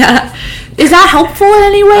want. Yeah, is that helpful in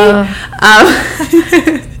any way?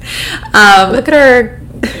 Look at our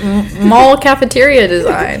mall cafeteria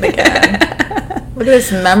design again. Look at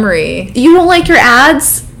this memory. You don't like your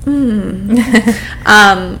ads?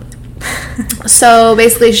 So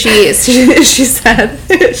basically she said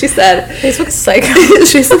Facebook's psycho.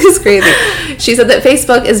 Facebook is crazy. She said that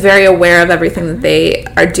Facebook is very aware of everything that they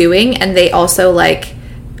are doing, and they also like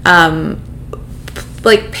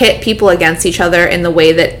pit people against each other in the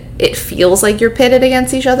way that it feels like you're pitted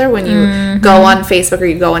against each other when you go on Facebook or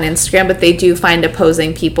you go on Instagram, but they do find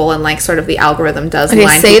opposing people, and like sort of the algorithm does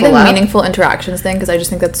line say people the up. Meaningful interactions thing, because I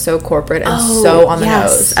just think that's so corporate and so on the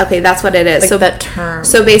nose. Okay, that's what it is. Like so that term.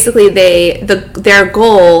 So basically, their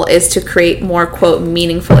goal is to create more quote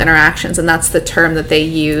meaningful interactions, and that's the term that they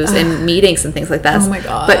use in meetings and things like that. Oh my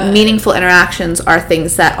god! But meaningful interactions are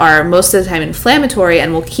things that are most of the time inflammatory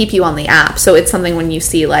and will keep you on the app. So it's something when you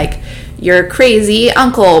see like your crazy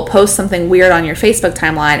uncle posts something weird on your Facebook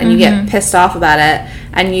timeline and you get pissed off about it,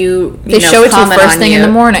 and they show it to you first thing in the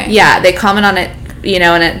morning. Yeah, they comment on it,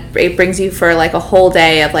 and it brings you for like a whole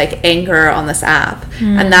day of like anger on this app,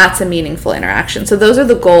 and that's a meaningful interaction. So those are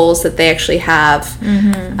the goals that they actually have.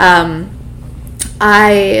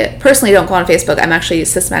 I personally don't go on Facebook. I'm actually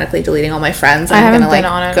systematically deleting all my friends. I'm gonna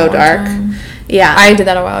like go dark. Yeah, I did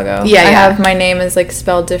that a while ago. Yeah, I have my name is like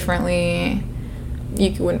spelled differently.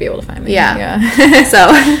 You wouldn't be able to find me. Yeah.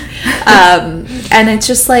 So, and it's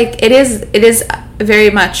just like it is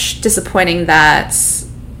very much disappointing that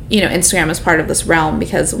Instagram is part of this realm,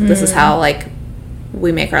 because this is how like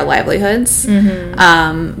we make our livelihoods.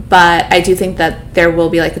 But I do think that there will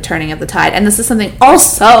be like the turning of the tide, and this is something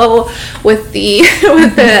also with the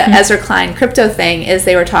Ezra Klein crypto thing, is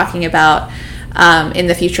they were talking about in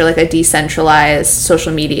the future like a decentralized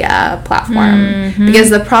social media platform, because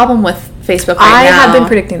the problem with Facebook right now, I have been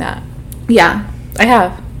predicting that. Yeah, I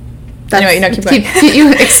have. Anyway, keep going.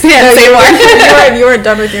 You expand. Say more. You were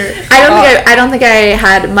done with your. I don't think I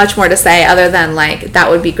had much more to say other than like that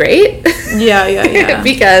would be great. Yeah.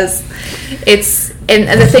 Because it's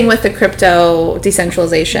and the thing with the crypto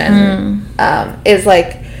decentralization is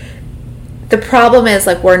like the problem is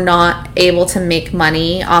like we're not able to make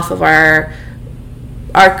money off of our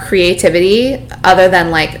creativity, other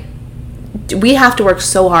than like we have to work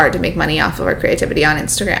so hard to make money off of our creativity on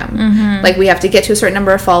Instagram. Like we have to get to a certain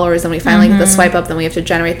number of followers, then we finally get the swipe up, then we have to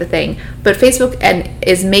generate the thing. But Facebook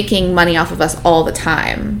is making money off of us all the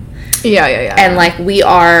time. Yeah. And like we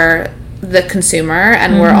are the consumer,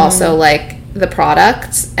 and we're also like the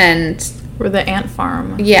product, and we're the ant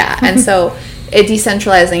farm. Yeah. And so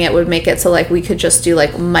decentralizing it would make it so like we could just do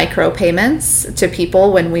like micro payments to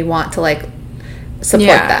people when we want to like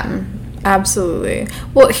support them. Absolutely.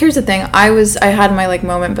 Well, here's the thing. I had my like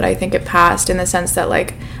moment, but I think it passed, in the sense that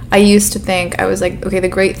like I used to think, I was like, okay, the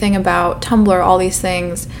great thing about Tumblr, all these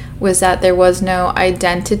things, was that there was no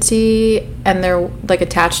identity, and they're like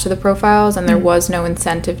attached to the profiles, and there was no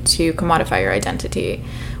incentive to commodify your identity,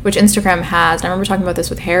 which Instagram has. And I remember talking about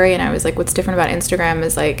this with Harry, and I was like, what's different about Instagram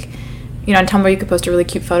is like, on Tumblr you could post a really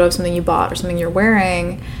cute photo of something you bought or something you're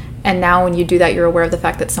wearing, and now when you do that, you're aware of the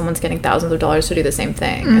fact that someone's getting thousands of dollars to do the same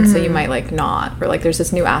thing. And so you might like not, or like there's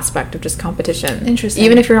this new aspect of just competition. Interesting.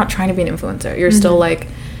 Even if you're not trying to be an influencer, you're still like,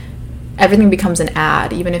 everything becomes an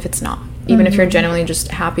ad, even if it's not. Even if you're genuinely just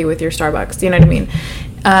happy with your Starbucks, you know what I mean?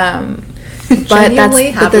 But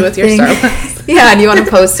genuinely happy with your Starbucks. Yeah, and you want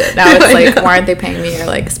to post it. Now it's like, why aren't they paying me, or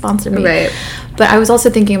like sponsor me? Right. But I was also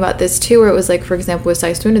thinking about this too, where it was like, for example, with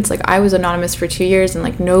Saistun, it's like I was anonymous for 2 years, and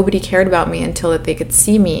like nobody cared about me until that they could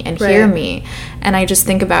see me and hear me. And I just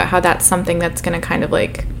think about how that's something that's going to kind of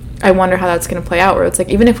like, I wonder how that's going to play out, where it's like,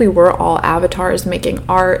 even if we were all avatars making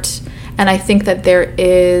art, and I think that there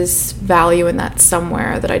is value in that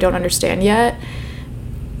somewhere that I don't understand yet,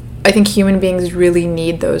 I think human beings really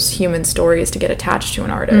need those human stories to get attached to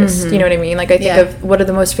an artist. You know what I mean? Like I think of what are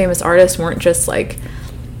the most famous artists weren't just like,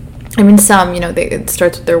 I mean, some, it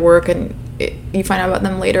starts with their work and you find out about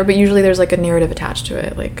them later, but usually there's like a narrative attached to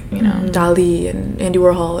it, like, Dali and Andy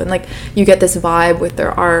Warhol, and like you get this vibe with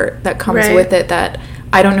their art that comes with it that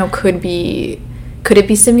I don't know, could it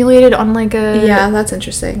be simulated on like that's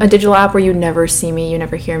interesting, a digital app where you never see me, you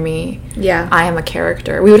never hear me, I am a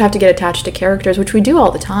character. We would have to get attached to characters, which we do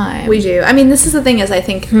all the time. We do. I mean, this is the thing, is I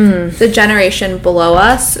think the generation below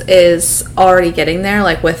us is already getting there,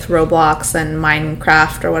 like with Roblox and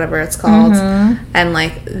Minecraft or whatever it's called, and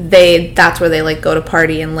like that's where they like go to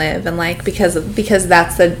party and live, and like because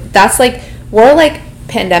that's like, we're like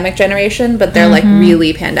pandemic generation, but they're like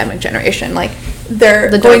really pandemic generation, like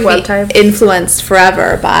they're the going dark to web be type influenced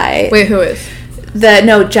forever by... Wait, who is?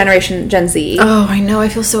 Generation Gen Z. Oh, I know.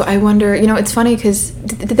 I wonder, it's funny because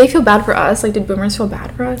did they feel bad for us? Like, did boomers feel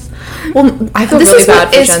bad for us? Well, I feel really bad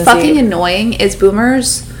for Gen Z. This is fucking annoying, is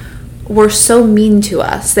boomers were so mean to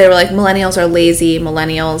us. They were like, millennials are lazy,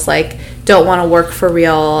 millennials like don't want to work for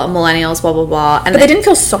real, millennials blah blah blah, but they didn't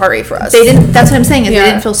feel sorry for us. They didn't. That's what I'm saying, is they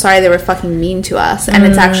didn't feel sorry. They were fucking mean to us, and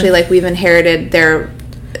it's actually like we've inherited their...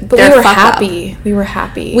 But we were happy. We were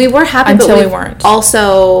happy. We were happy until but we weren't.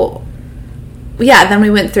 Also, then we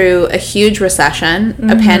went through a huge recession,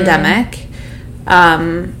 a pandemic.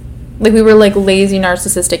 Like we were like lazy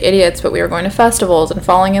narcissistic idiots, but we were going to festivals and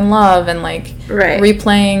falling in love and like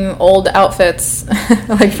replaying old outfits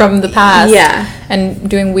like from the past. Yeah. And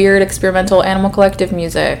doing weird experimental Animal Collective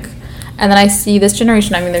music. And then I see this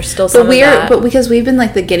generation, I mean, there's still some of that. But because we've been,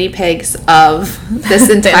 like, the guinea pigs of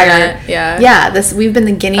this entire... internet, yeah. Yeah, we've been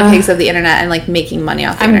the guinea pigs of the internet and, like, making money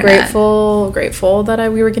off the internet. I'm grateful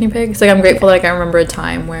that we were guinea pigs. Like, I'm grateful that, like, I remember a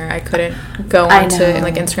time where I couldn't go onto,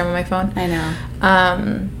 like, Instagram on my phone. I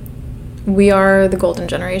know. We are the golden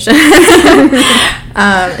generation.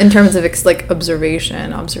 In terms of, like, observation, I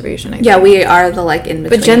think. Yeah, we are the, like,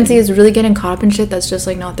 in-between. But Gen Z is really getting caught up in shit that's just,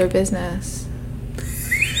 like, not their business.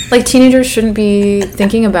 Like, teenagers shouldn't be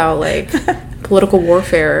thinking about, like, political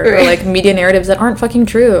warfare or, like, media narratives that aren't fucking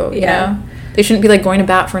true, you know? They shouldn't be, like, going to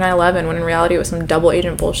bat for 9/11 when in reality it was some double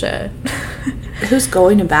agent bullshit. Who's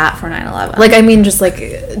going to bat for 9/11? Like, I mean, just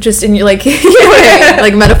in, like, you know what I mean?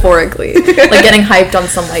 Like, metaphorically. Like, getting hyped on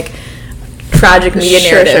some, like, tragic media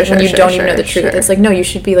narrative when you don't even know the truth. It's like, no, you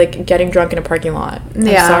should be, like, getting drunk in a parking lot. I'm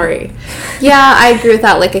sorry. Yeah, I agree with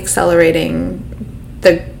that, like, accelerating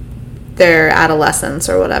their adolescence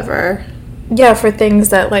or whatever. Yeah, for things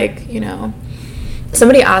that, like, you know...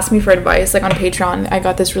 Somebody asked me for advice, like, on Patreon. I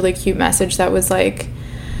got this really cute message that was like,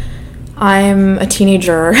 I'm a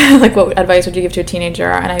teenager. Like, what advice would you give to a teenager?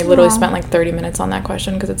 And I literally spent, like, 30 minutes on that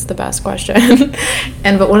question because it's the best question.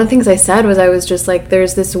 But one of the things I said was I was just like,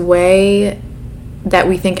 there's this way that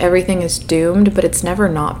we think everything is doomed, but it's never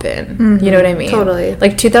not been. Mm-hmm. You know what I mean? Totally.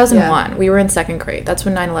 Like, 2001, we were in second grade. That's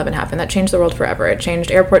when 9/11 happened. That changed the world forever. It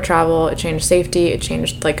changed airport travel. It changed safety. It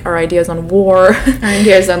changed, like, our ideas on war. Our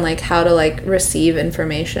ideas on, like, how to, like, receive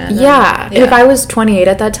information. Yeah. If I was 28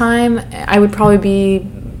 at that time, I would probably be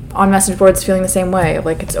on message boards feeling the same way.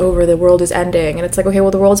 Like, it's over. The world is ending. And it's like, okay,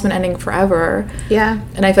 well, the world's been ending forever. Yeah.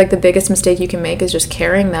 And I feel like the biggest mistake you can make is just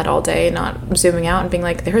carrying that all day, not zooming out and being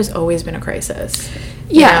like, there has always been a crisis.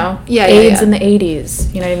 Yeah. You know? AIDS in the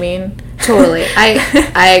 80s. You know what I mean? Totally.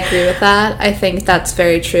 I agree with that. I think that's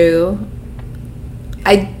very true.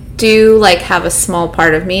 I do, like, have a small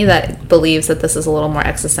part of me that believes that this is a little more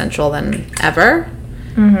existential than ever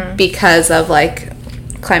because of, like,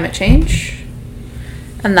 climate change.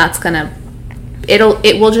 And that's gonna, it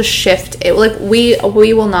will just shift. It, like, we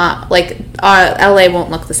will not, like, LA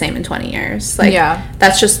won't look the same in 20 years. Like,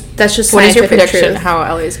 that's just what is your prediction truth. How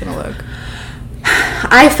LA is gonna look?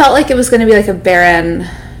 I felt like it was gonna be like a barren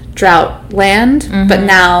drought land, but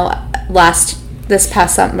now this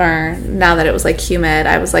past summer, now that it was, like, humid,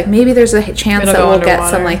 I was like, maybe there's a chance that we'll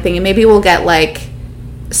get some, like, thing, and maybe we'll get, like,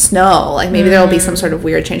 snow, like, maybe there will be some sort of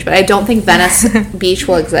weird change, but I don't think Venice Beach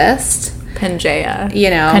will exist. Pangaea. You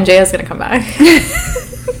know. Pangaea's gonna come back.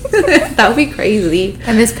 That would be crazy.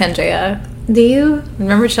 I miss Pangaea. Do you?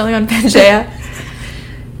 Remember chilling on Pangaea?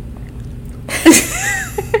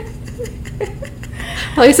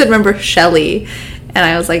 I always said, remember Shelley. And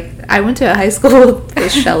I was like, I went to a high school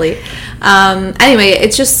with Shelley. Anyway,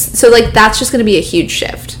 it's just, so, like, that's just gonna be a huge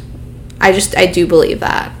shift. I do believe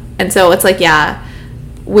that. And so it's like, yeah,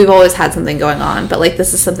 we've always had something going on, but, like,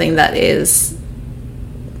 this is something that is,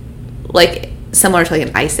 like, similar to, like,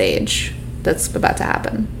 an ice age that's about to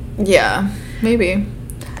happen. Yeah, maybe.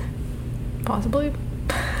 Possibly.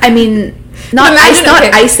 I mean, not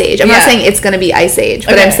ice age. I'm not saying it's going to be ice age,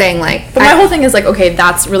 but I'm saying, like... But my whole thing is, like, okay,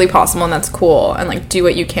 that's really possible and that's cool, and, like, do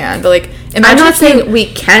what you can. But, like, imagine... I'm not saying we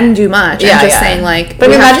can do much. I'm just saying, like...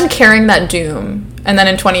 But imagine carrying that doom, and then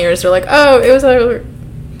in 20 years, they're like, oh, it was a...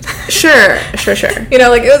 Sure. You know,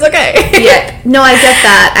 like, it was okay. Yeah. No, I get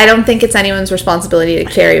that. I don't think it's anyone's responsibility to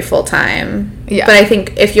carry full time. Yeah. But I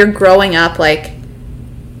think if you're growing up, like,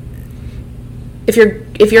 if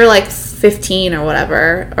you're like 15 or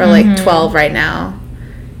whatever, or like 12 right now,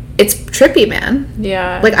 it's trippy, man.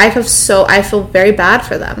 Yeah. Like, I feel very bad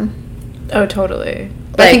for them. Oh, totally.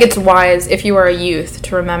 But I think it's wise, if you are a youth,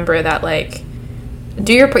 to remember that, like,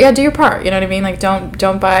 do your part, you know what I mean? Like,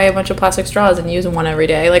 don't buy a bunch of plastic straws and use one every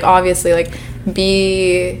day. Like, obviously, like,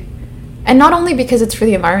 and not only because it's for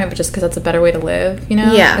the environment, but just because that's a better way to live, you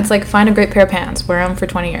know? Yeah. It's like, find a great pair of pants, wear them for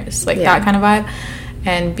 20 years, like, that kind of vibe,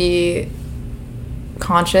 and be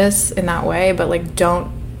conscious in that way, but, like,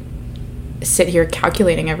 don't sit here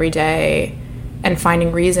calculating every day and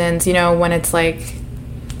finding reasons, you know, when it's like,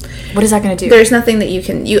 what is that going to do? There's nothing that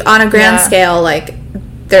you on a grand scale, like,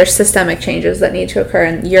 there's systemic changes that need to occur,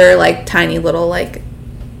 and your, like, tiny little, like,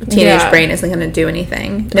 teenage brain isn't going to do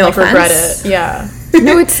anything. No offense. Regret it. Yeah.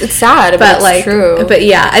 No, it's sad, but it's like, true. But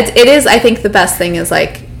yeah, it is. I think the best thing is,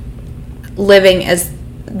 like, living as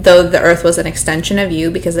though the earth was an extension of you,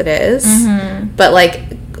 because it is. But,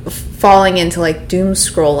 like, falling into, like, doom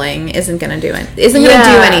scrolling isn't going to do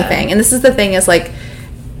anything. And this is the thing, is, like,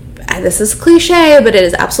 this is cliche, but it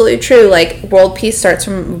is absolutely true. Like, world peace starts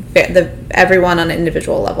from everyone on an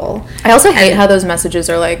individual level. I also hate how those messages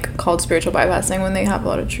are like called spiritual bypassing when they have a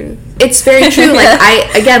lot of truth. It's very true. Like,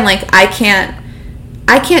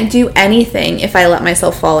 I can't do anything if I let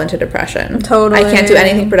myself fall into depression. Totally. I can't do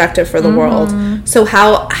anything productive for the world. So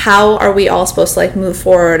how are we all supposed to like move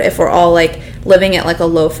forward if we're all like living at like a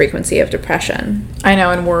low frequency of depression? I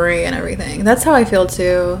know, and worry and everything. That's how I feel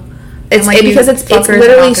too. It's like, because it's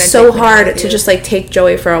literally so hard to just like take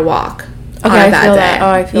Joey for a walk on a bad day.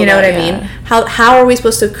 I feel you know that, what I mean? How are we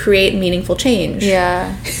supposed to create meaningful change?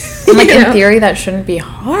 Yeah. And like in theory, that shouldn't be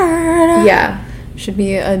hard. Yeah. It should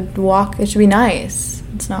be a walk. It should be nice.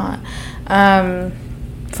 It's not.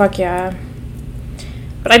 Fuck yeah.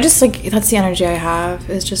 But I just like, that's the energy I have.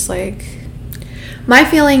 Is just like, my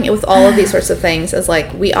feeling with all of these sorts of things is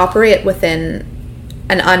like we operate within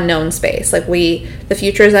an unknown space. Like the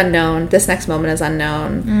future is unknown. This next moment is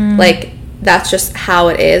unknown. Like, that's just how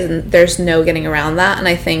it is, and there's no getting around that. And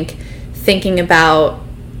I think thinking about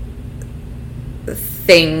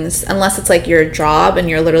things, unless it's like your job and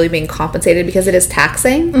you're literally being compensated, because it is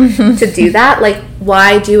taxing to do that. Like,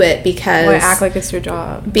 why do it? Because why act like it's your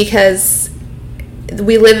job? Because the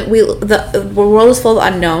world is full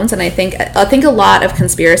of unknowns, and I think a lot of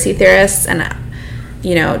conspiracy theorists and,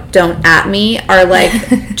 you know, don't at me, are like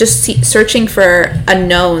just searching for a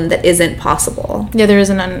known that isn't possible. Yeah, there is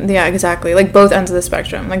yeah, exactly. Like both ends of the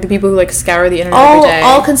spectrum. Like the people who like scour the internet every day.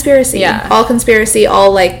 All conspiracy. Yeah. All conspiracy,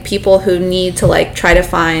 all like people who need to like try to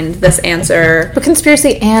find this answer. But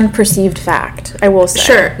conspiracy and perceived fact, I will say.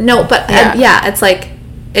 Sure. No, but it's like,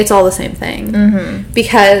 it's all the same thing.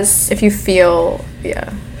 Because if you feel,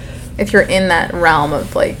 if you're in that realm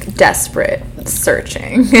of like desperate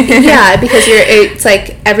searching. Yeah, because it's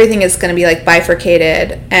like everything is going to be like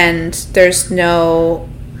bifurcated, and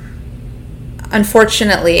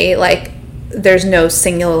unfortunately, like there's no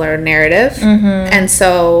singular narrative. And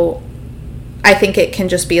so I think it can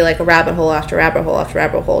just be like a rabbit hole after rabbit hole after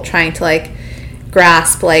rabbit hole, trying to like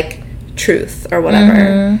grasp like truth or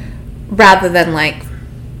whatever, rather than like,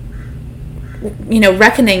 you know,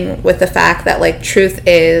 reckoning with the fact that like truth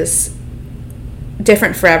is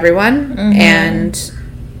different for everyone and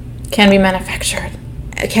can be manufactured,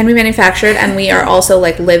 and we are also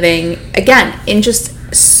like living again in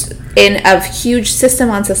a huge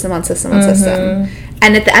system on system on system on system,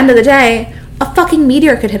 and at the end of the day a fucking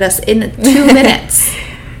meteor could hit us in 2 minutes.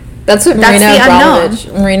 That's what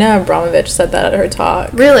Marina Abramovich said that at her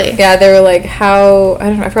talk. Really? Yeah, they were like,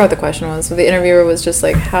 I forgot what the question was, but the interviewer was just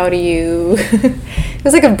like, how do you, it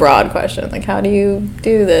was like a broad question, like, how do you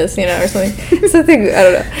do this, you know, or something, I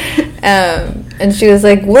don't know. And she was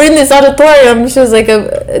like, we're in this auditorium, she was like,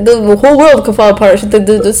 the whole world could fall apart,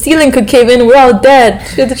 the ceiling could cave in, we're all dead.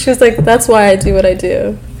 She was like, that's why I do what I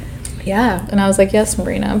do. Yeah. And I was like, yes,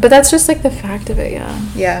 Marina. But that's just like the fact of it, yeah.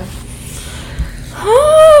 Yeah.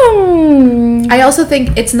 I also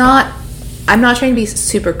think I'm not trying to be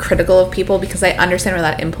super critical of people, because I understand where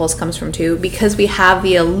that impulse comes from too, because we have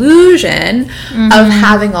the illusion of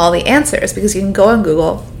having all the answers, because you can go on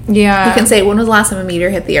Google, you can say, when was the last time a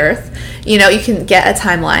meteor hit the earth, you know, you can get a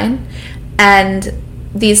timeline, and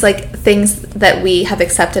these like things that we have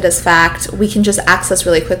accepted as fact, we can just access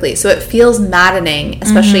really quickly. So it feels maddening,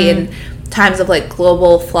 especially in times of like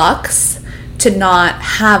global flux, to not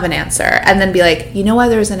have an answer, and then be like, you know why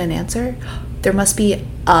there isn't an answer? There must be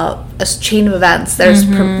a chain of events that is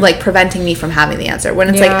like preventing me from having the answer. When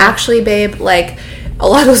it's like, actually, babe, like a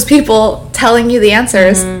lot of those people telling you the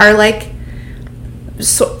answers are like,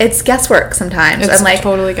 so it's guesswork sometimes. It's and like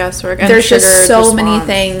totally guesswork. And there's just so many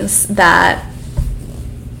things that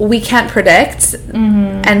we can't predict,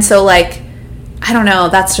 and so like, I don't know,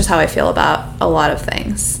 that's just how I feel about a lot of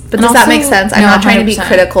things. But does that make sense? I'm not trying to be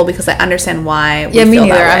critical, because I understand why we feel me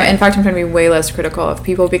neither. that way. In fact, I'm trying to be way less critical of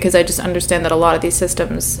people, because I just understand that a lot of these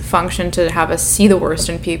systems function to have us see the worst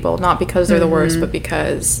in people, not because they're the worst, but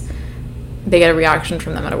because they get a reaction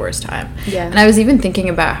from them at a worse time. Yeah. And I was even thinking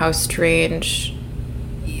about how strange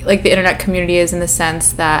like the internet community is, in the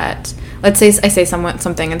sense that, let's say I say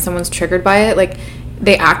something and someone's triggered by it, like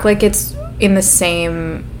they act like it's in the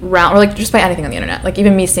same realm, or like just by anything on the internet, like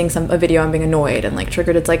even me seeing a video and being annoyed and like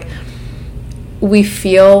triggered, it's like we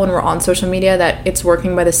feel when we're on social media that it's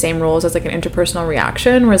working by the same rules as like an interpersonal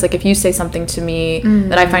reaction, whereas like if you say something to me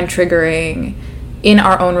that I find triggering in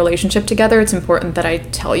our own relationship together, it's important that I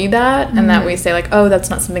tell you that, and that we say like, oh, that's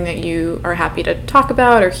not something that you are happy to talk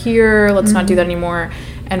about or hear, let's not do that anymore,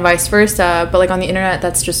 and vice versa. But like on the internet,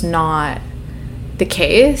 that's just not the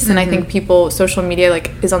case. And I think social media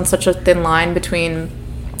like is on such a thin line between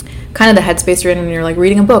kind of the headspace you're in when you're like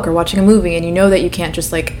reading a book or watching a movie, and you know that you can't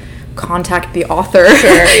just like contact the author,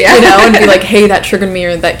 yeah. you know, and be like, hey, that triggered me,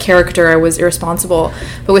 or that character, I was irresponsible.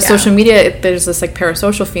 But with social media, there's this like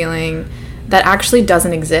parasocial feeling that actually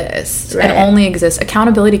doesn't exist, and only exists.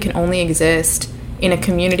 Accountability can only exist in a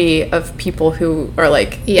community of people who are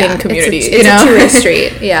like in community. It's a two-way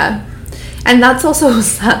street. Yeah. And that's also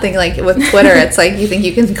something like with Twitter, it's like you think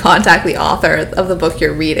you can contact the author of the book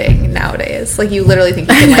you're reading nowadays. Like you literally think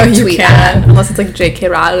you can like tweet at, unless it's like J.K.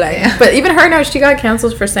 Rowling. Yeah. But even her, no, she got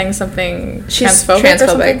canceled for saying something transphobic or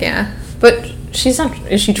something. Yeah. But she's not.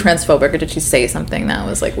 Is she transphobic, or did she say something that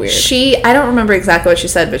was like weird? I don't remember exactly what she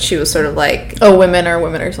said, but she was sort of like, oh, women or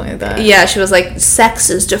something like that. Yeah, she was like, sex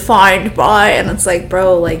is defined by, and it's like,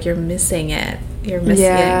 bro, like you're missing it. You're missing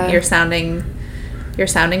it. You're sounding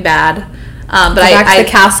bad. But back to the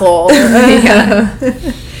castle.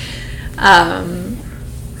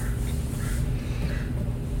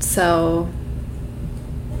 So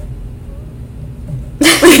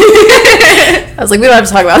I was like, we don't have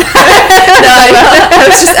to talk about that. No,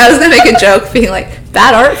 I was gonna make a joke, being like,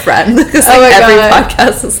 bad art friend, because like every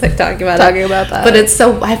podcast is like talking about that. But it's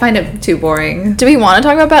so, I find it too boring. Do we want to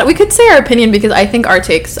talk about that? We could say our opinion, because I think our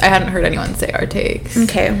takes, I hadn't heard anyone say our takes.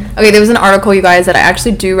 Okay, there was an article, you guys, that I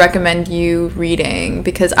actually do recommend you reading,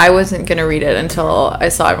 because I wasn't gonna read it until I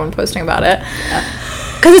saw everyone posting about it.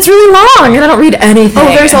 Because it's really long, and I don't read anything.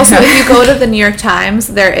 Oh, there's also, if you go to the New York Times,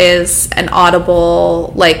 there is an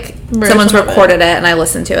Audible, like, someone's recorded it, and I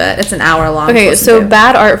listened to it. It's an hour long. Okay, so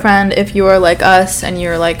bad art friend, if you are like us, and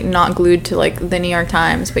you're, like, not glued to, like, the New York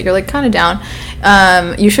Times, but you're, like, kind of down,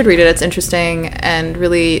 you should read it. It's interesting, and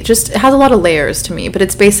really just, it has a lot of layers to me, but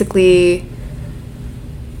it's basically,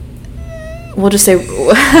 we'll just say...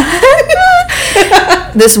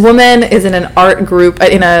 This woman is in an art group,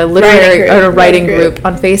 in a writing group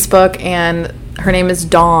on Facebook, and her name is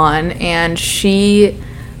Dawn, and she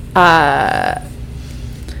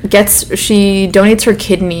donates her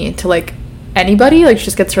kidney to like anybody, like she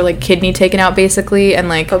just gets her like kidney taken out basically, and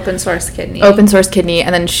like open source kidney,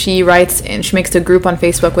 and then she writes, and she makes a group on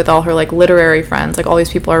Facebook with all her like literary friends, like all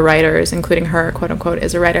these people are writers, including her, quote unquote,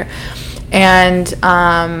 is a writer. And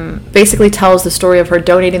basically tells the story of her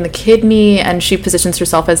donating the kidney, and she positions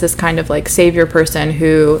herself as this kind of like savior person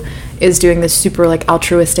who is doing this super like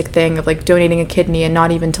altruistic thing of like donating a kidney, and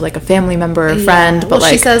not even to like a family member or friend, but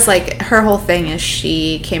like, she says like her whole thing is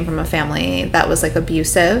she came from a family that was like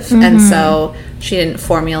abusive, and so she didn't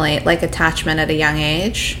formulate like attachment at a young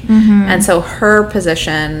age, and so her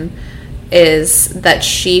position is that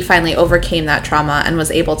she finally overcame that trauma and was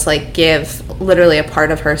able to like give literally a part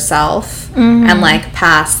of herself and like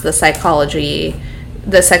pass the psychological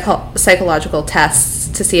tests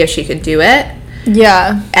to see if she could do it.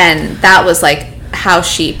 Yeah. And that was like how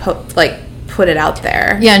she put it out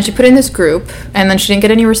there. Yeah, and she put it in this group, and then she didn't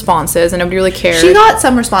get any responses, and nobody really cared. She got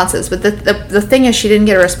some responses, but the thing is, she didn't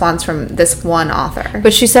get a response from this one author.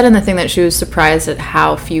 But she said in the thing that she was surprised at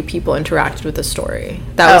how few people interacted with the story.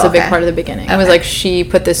 That was a big part of the beginning. It was like she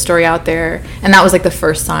put this story out there, and that was like the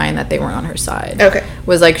first sign that they weren't on her side. Okay.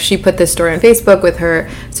 Was like she put this story on Facebook with her.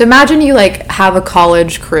 So imagine you like have a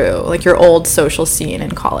college crew, like your old social scene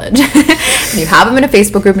in college. And you have them in a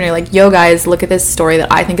Facebook group, and you're like, yo guys, look at this story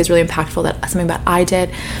that I think is really impactful, that something that I did.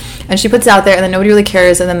 And she puts it out there, and then nobody really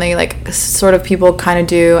cares, and then they like sort of people kind of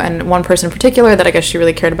do, and one person in particular that I guess she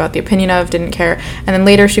really cared about the opinion of didn't care. And then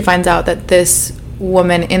later she finds out that this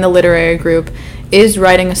woman in the literary group is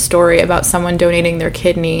writing a story about someone donating their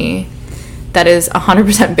kidney that is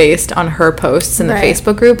 100% based on her posts in the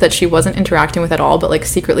Facebook group that she wasn't interacting with at all, but like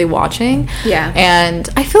secretly watching. Yeah. And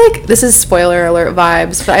I feel like this is spoiler alert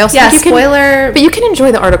vibes, but I also think you can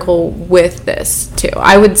enjoy the article with this too.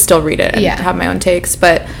 I would still read it and have my own takes,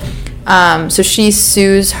 but so she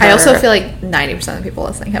sues her. I also feel like 90% of the people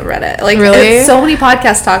listening have read it. Like, really? So many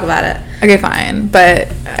podcasts talk about it. Okay, fine, but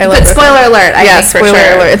spoiler alert. I think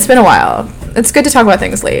spoiler alert. It's been a while. It's good to talk about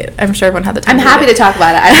things late. I'm sure everyone had the time. I'm happy to talk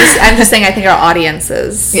about it. I'm just saying I think our audience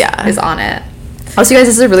is on it. Also, you guys,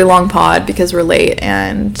 this is a really long pod because we're late,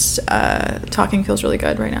 and talking feels really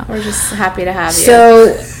good right now. We're just happy to have you.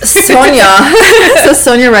 So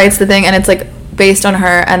Sonia writes the thing, and it's like based on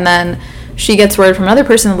her, and then she gets word from another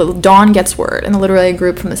person. Dawn gets word in the literary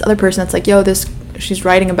group from this other person that's like, yo, she's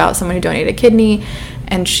writing about someone who donated a kidney,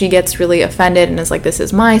 and she gets really offended and is like, this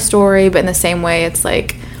is my story. But in the same way, it's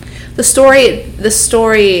like, the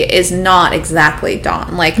story is not exactly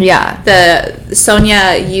Dawn. Like, the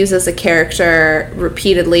Sonia uses a character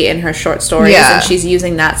repeatedly in her short stories, and she's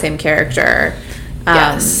using that same character.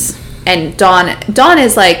 And Dawn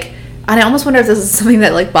is like, and I almost wonder if this is something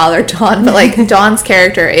that like bothered Dawn, but like Dawn's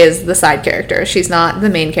character is the side character. She's not the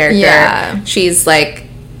main character. Yeah. She's like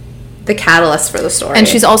the catalyst for the story. And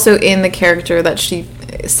she's also in the character that she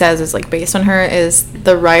says is like based on her, is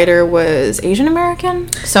the writer was Asian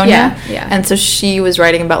American, Sonia. Yeah. And so she was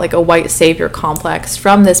writing about like a white savior complex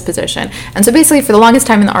from this position. And so basically for the longest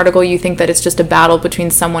time in the article you think that it's just a battle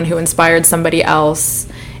between someone who inspired somebody else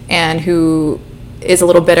and who is a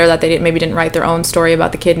little bitter that they maybe didn't write their own story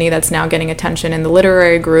about the kidney that's now getting attention in the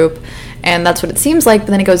literary group. And that's what it seems like,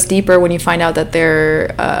 but then it goes deeper when you find out that their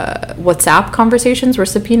WhatsApp conversations were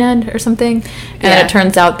subpoenaed or something. And then it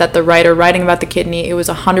turns out that the writer writing about the kidney, it was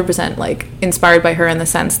 100% like inspired by her in the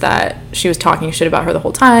sense that she was talking shit about her the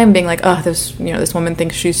whole time, being like, oh, this woman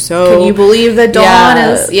thinks she's so... Can you believe that Dawn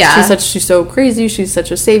is... Yeah. She's so crazy, she's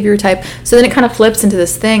such a savior type. So then it kind of flips into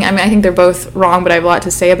this thing. I mean, I think they're both wrong, but I have a lot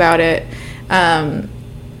to say about it.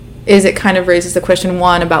 Is it kind of raises the question,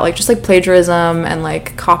 one, about like just like plagiarism and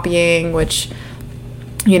like copying, which,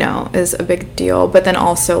 you know, is a big deal, but then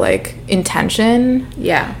also like intention.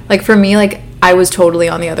 Yeah. Like for me, like I was totally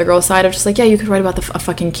on the other girl's side of just like, yeah, you could write about a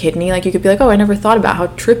fucking kidney. Like you could be like, oh, I never thought about how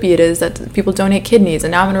trippy it is that people donate kidneys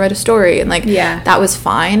and now I'm gonna write a story. And like, that was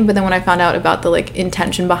fine. But then when I found out about the like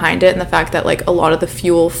intention behind it and the fact that like a lot of the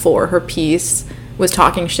fuel for her piece was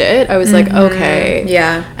talking shit, I was like, okay.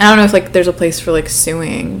 Yeah. And I don't know if like there's a place for like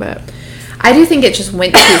suing, but I do think it just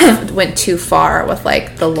went too far with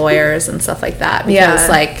like the lawyers and stuff like that, because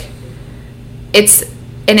like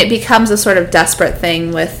it becomes a sort of desperate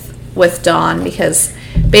thing with Dawn, because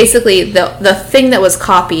basically the thing that was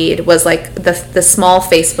copied was like the small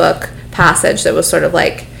Facebook passage that was sort of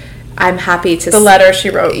like, I'm happy to... The letter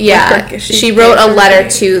she wrote. Yeah. Like, she wrote a letter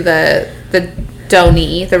to the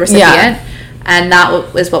donee, the recipient. Yeah. And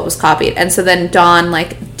that was what was copied. And so then Dawn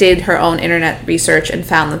like did her own internet research and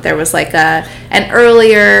found that there was like an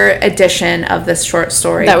earlier edition of this short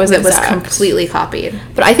story that was completely copied.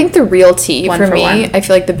 But I think the real tea for me, I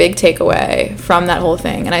feel like the big takeaway from that whole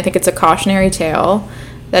thing, and I think it's a cautionary tale,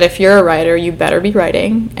 that if you're a writer, you better be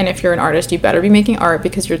writing, and if you're an artist, you better be making art,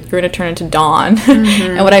 because you're going to turn into Dawn.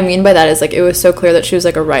 And what I mean by that is, like, it was so clear that she was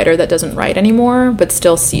like a writer that doesn't write anymore, but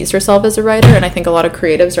still sees herself as a writer. And I think a lot of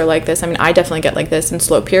creatives are like this. I mean, I definitely get like this in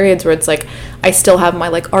slow periods where it's like I still have my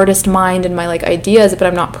like artist mind and my like ideas, but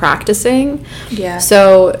I'm not practicing. Yeah.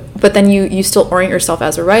 So, but then you still orient yourself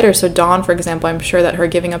as a writer. So Dawn, for example, I'm sure that her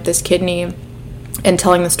giving up this kidney and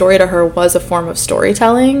telling the story to her was a form of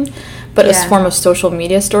storytelling, but a form of social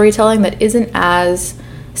media storytelling that isn't as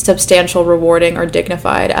substantial, rewarding, or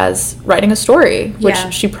dignified as writing a story, which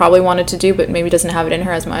she probably wanted to do, but maybe doesn't have it in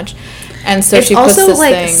her as much. And so she puts this thing... It's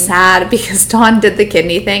also, like, sad because Dawn did the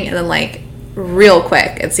kidney thing, and then, like, real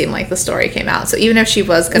quick, it seemed like the story came out. So even if she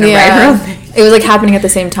was going to write her own thing... It was, like, happening at the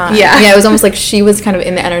same time. Yeah. Yeah, it was almost like she was kind of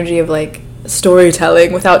in the energy of, like,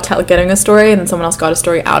 storytelling without getting a story, and then someone else got a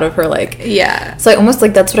story out of her, like... Yeah. So I almost,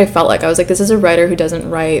 like, that's what I felt like. I was like, this is a writer who doesn't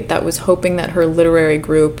write, that was hoping that her literary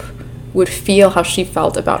group would feel how she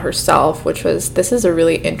felt about herself, which was, this is a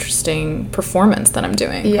really interesting performance that I'm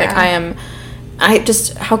doing. Yeah. Like,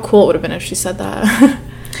 how cool it would have been if she said that.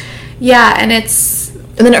 Yeah, and it's...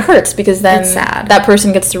 And then it hurts, because then it's sad. That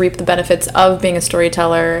person gets to reap the benefits of being a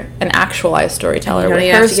storyteller, an actualized storyteller. You don't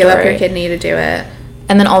even have to give up your kidney to do it.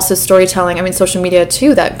 And then also storytelling, I mean, social media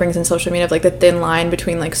too, that brings in social media, of like the thin line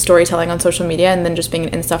between like storytelling on social media and then just being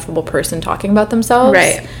an insufferable person talking about themselves.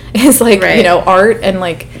 Right. It's like, you know, art and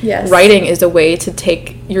like yes. writing is a way to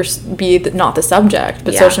not the subject,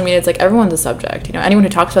 but social media, it's like everyone's a subject. You know, anyone who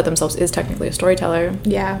talks about themselves is technically a storyteller.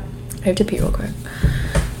 Yeah. I have to pee real quick.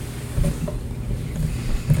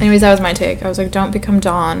 Anyways, that was my take. I was like, don't become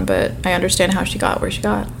Dawn, but I understand how she got where she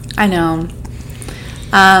got. I know.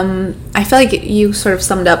 I feel like you sort of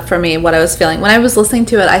summed up for me what I was feeling. When I was listening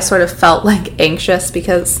to it, I sort of felt like anxious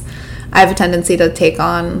because I have a tendency to take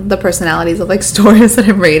on the personalities of like stories that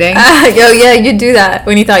I'm reading. Oh yeah, you do that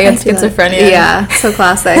when you thought you had schizophrenia. Yeah, so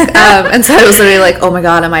classic. And so I was literally like, oh my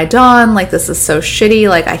god, am I Dawn? Like, this is so shitty.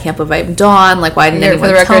 Like, I can't believe I'm Dawn. Like, why didn't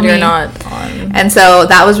anyone tell me? You're not Dawn. And so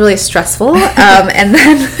that was really stressful. And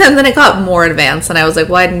then it got more advanced, and I was like,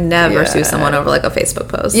 well, I'd never sue someone over like a Facebook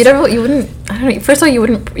post. You wouldn't. I don't know. First of all, you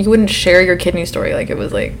wouldn't share your kidney story like it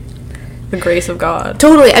was like the grace of God.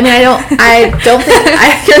 Totally. I mean, I don't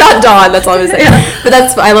think you're not Dawn. That's all I'm saying. But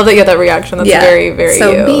I love that you had that reaction. That's very, very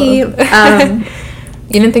so you. Me.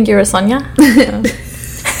 You didn't think you were Sonia? No.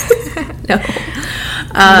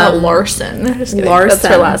 Larson. Just kidding. Larson. That's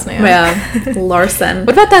her last name. Yeah, Larson.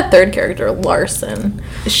 What about that third character, Larson?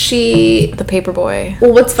 The paperboy.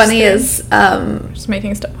 Well, what's funny is just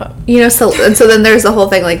making stuff up. you know, so then there's the whole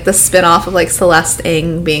thing, like the spin-off of like Celeste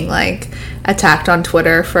Ng being like attacked on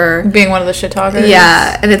Twitter for Being one of the shit talkers.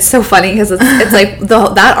 yeah, and it's so funny because it's like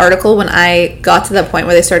that article, when I got to the point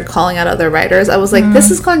where they started calling out other writers, I was like, this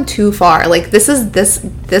has gone too far. Like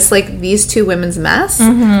this like these two women's mess.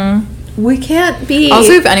 We can't be.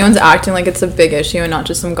 Also, if anyone's acting like it's a big issue and not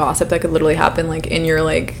just some gossip that could literally happen like in your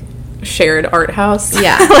like shared art house.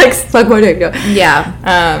 Yeah. Like suck my dick.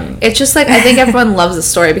 Yeah. It's just like, I think everyone loves the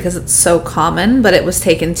story because it's so common, but it was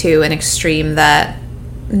taken to an extreme that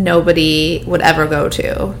nobody would ever go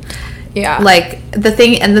to. Yeah. Like the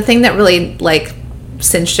thing that really like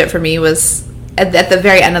cinched it for me was at the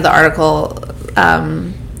very end of the article,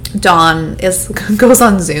 Dawn goes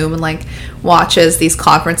on Zoom and like watches these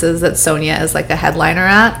conferences that Sonia is like a headliner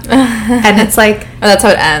at, and it's like, and that's how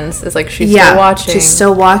it ends. It's like she's still watching. She's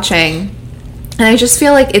still watching, and I just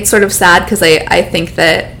feel like it's sort of sad because I think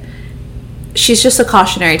that she's just a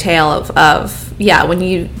cautionary tale of when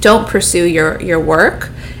you don't pursue your work,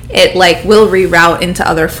 it like will reroute into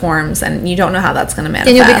other forms, and you don't know how that's going to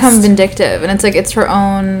manifest. And you'll become vindictive, and it's like it's her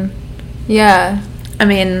own. Yeah. I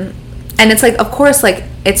mean, and it's like, of course, like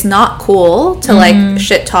it's not cool to like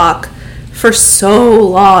shit talk for so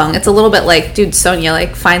long. It's a little bit like, dude, Sonia,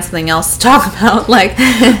 like find something else to talk about. Like,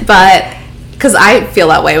 but because I feel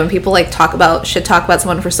that way when people like talk about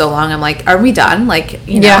someone for so long. I'm like, are we done? Like,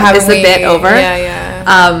 you know, is the bit over?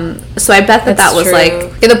 Yeah. So I bet that was true.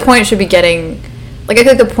 like, the point should be getting. Like, I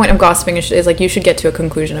think the point of gossiping is like you should get to a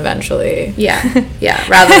conclusion eventually. Yeah,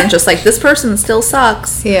 rather than just like, this person still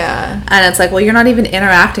sucks. Yeah. And it's like, well, you're not even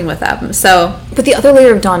interacting with them. So, but the other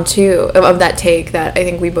layer of Dawn too, of that take that I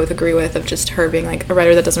think we both agree with, of just her being like a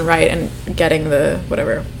writer that doesn't write and getting the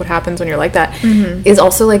what happens when you're like that, is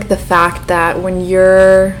also like the fact that when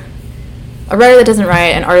you're a writer that doesn't write,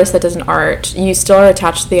 an artist that doesn't art, you still are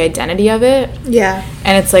attached to the identity of it. Yeah.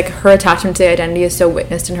 And it's like her attachment to the identity is so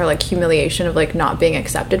witnessed in her like humiliation of like not being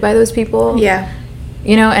accepted by those people. Yeah.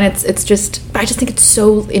 You know, and it's just, I just think it's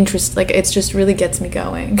so interesting. Like, it's just really gets me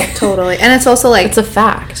going. Totally. And it's also like, it's a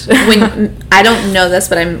fact. When I don't know this,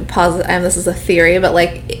 but I'm positive, and this is a theory, but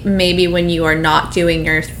like maybe when you are not doing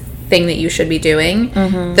your thing that you should be doing,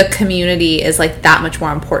 the community is like that much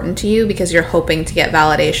more important to you because you're hoping to get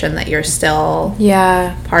validation that you're still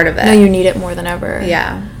part of it. No, you need it more than ever.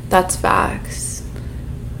 Yeah. That's facts.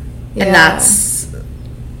 Yeah. And that's...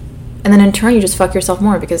 And then in turn, you just fuck yourself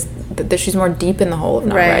more because she's more deep in the hole of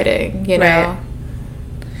not writing, you know?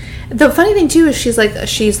 Right. The funny thing, too, is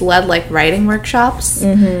she's led, like, writing workshops,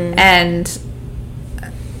 and,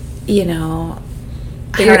 you know...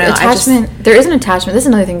 I don't know, attachment, there is an attachment. This is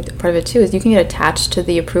another thing, part of it, too, is you can get attached to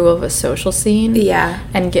the approval of a social scene. Yeah.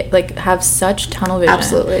 And get, like, have such tunnel vision.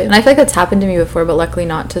 Absolutely. And I feel like that's happened to me before, but luckily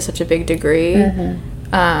not to such a big degree. And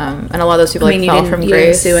a lot of those people fell from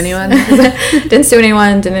grace. You didn't sue anyone? Didn't sue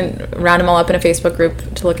anyone. Didn't round them all up in a Facebook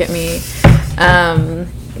group to look at me.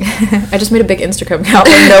 I just made a big Instagram account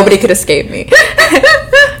where nobody could escape me.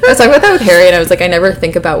 I was talking about that with Harry, and I was like, I never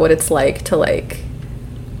think about what it's like to like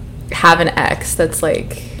have an ex that's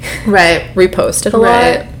like reposted a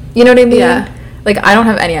lot. You know what I mean? Yeah. Like, I don't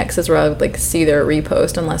have any exes where I would like see their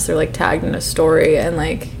repost unless they're like tagged in a story, and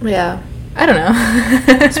like I don't know.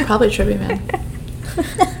 It's probably Trivia Man.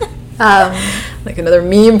 Like another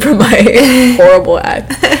meme from my horrible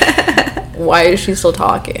ex. Why is she still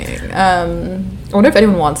talking? I wonder if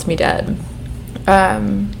anyone wants me dead. Do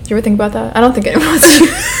you ever think about that? I don't think anyone wants me.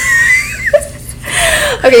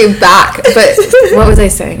 Okay, back. But what was I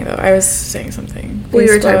saying, though? I was saying something. We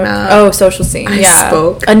were talking about... Oh, social scene. I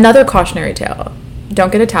spoke. Another cautionary tale.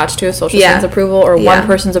 Don't get attached to a social scene's approval or one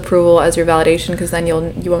person's approval as your validation, because then you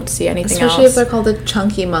won't see anything Especially else. Especially if they're called the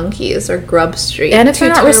Chunky Monkeys or Grub Street. And if they're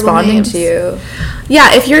not responding to you.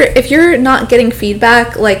 Yeah, if you're not getting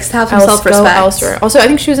feedback, like, have some self-respect. Elsewhere. Also, I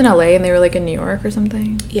think she was in LA and they were like in New York or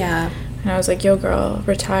something. Yeah. And I was like, yo, girl,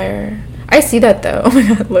 retire. I see that, though. Oh my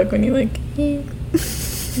god, look, when you like...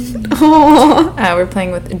 we're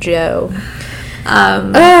playing with Joe.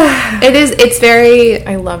 It's very...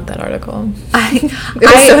 I loved that article. It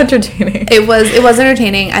was so entertaining. It was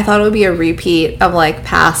entertaining. I thought it would be a repeat of like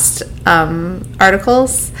past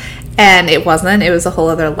articles, and it wasn't. It was a whole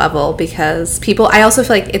other level because I also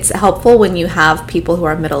feel like it's helpful when you have people who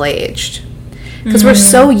are middle-aged, because we're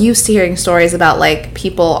so used to hearing stories about like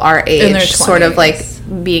people our age sort of like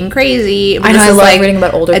being crazy. I know, I love reading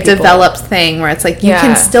about older people. A developed thing where it's like you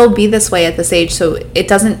can still be this way at this age, so it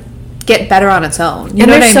doesn't get better on its own. You and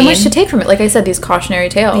know there's what I so mean? much to take from it. Like I said, these cautionary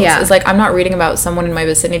tales. Yeah. It's like, I'm not reading about someone in my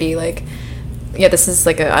vicinity, like, yeah, this is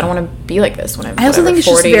like I don't want to be like this when I'm I also think it's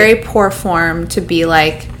 40. just very poor form to be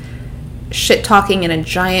like shit talking in a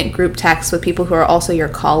giant group text with people who are also your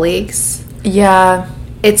colleagues. Yeah.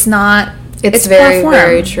 It's not. It's very,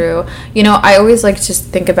 very true. You know, I always like to just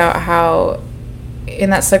think about how in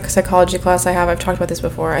that psychology class I have, I've talked about this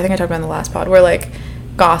before. I think I talked about it in the last pod, where like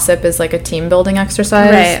gossip is like a team building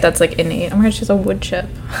exercise. Right. That's like innate. Oh my god, she's a wood chip.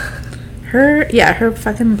 Her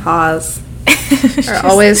fucking paws are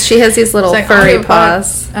always. She has these little furry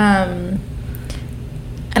paws. And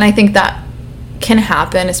I think that can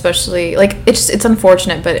happen, especially like it's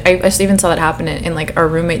unfortunate, but I just even saw that happen in like our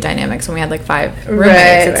roommate dynamics when we had like 5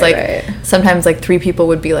 roommates. Sometimes like 3 people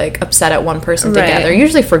would be like upset at one person together,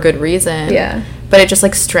 usually for good reason. Yeah, but it just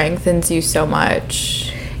like strengthens you so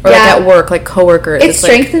much. Or like at work, like coworkers, it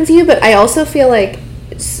strengthens you. But I also feel like,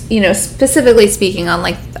 you know, specifically speaking on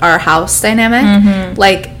like our house dynamic,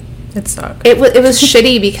 like it sucked. It was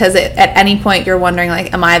shitty because at any point you're wondering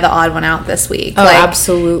like, am I the odd one out this week? Oh, like,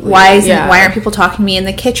 absolutely. Why aren't people talking to me in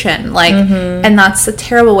the kitchen? Like, and that's a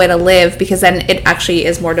terrible way to live, because then it actually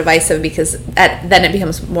is more divisive, because then it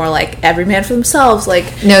becomes more like every man for themselves. Like,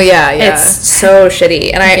 it's so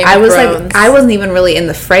shitty. And I was like, I wasn't even really in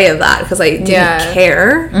the fray of that because I didn't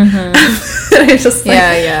care. I just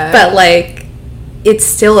like, but like, it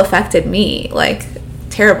still affected me. Like,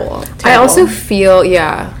 terrible. I also feel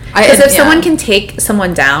because if someone can take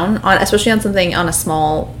someone down especially on something for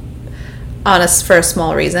a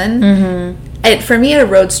small reason, for me it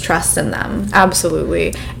erodes trust in them.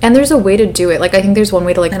 Absolutely. And there's a way to do it. Like, I think there's one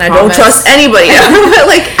way to like, and I don't trust anybody. But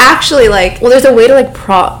like, actually, like, well, there's a way to like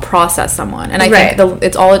process someone, and I think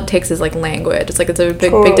it's all it takes is like language. It's like it's a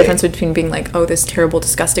big difference between being like, oh, this terrible,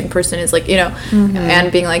 disgusting person is like, you know,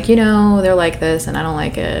 and being like, you know, they're like this, and I don't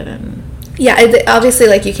like it, and obviously,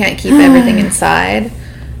 like, you can't keep everything inside.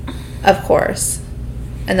 Of course.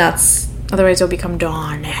 And that's... Otherwise, you'll become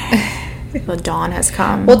Dawn. The dawn has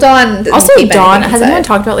come. Well, Dawn... Also, Dawn... Has anyone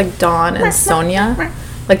talked about, like, Dawn and Sonia?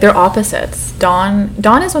 Like, they're opposites. Dawn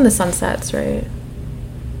is when the sun sets, right?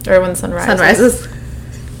 Or when the sun rises.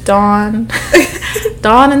 Dawn.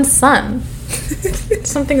 Dawn and sun.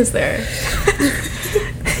 Something is there.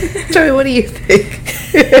 Joey, what do you think?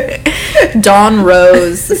 Dawn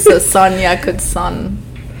rose, so Sonia could sun.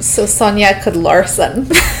 So Sonia could Larson.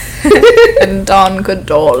 And Dawn could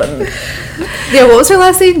Dorland. Yeah, what was her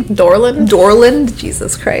last name? Dorland?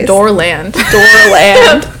 Jesus Christ. Dorland.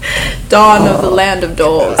 Dawn of the land of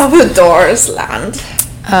doors. Of the doors land.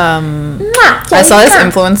 I saw this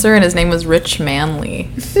influencer and his name was Rich Manley.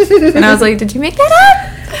 And I was like, did you make that up?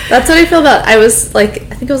 That's what I feel about. I was like,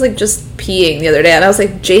 I think I was like just peeing the other day, and I was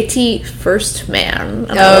like, JT First Man.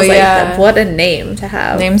 And I was like, what a name to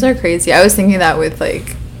have. Names are crazy. I was thinking that with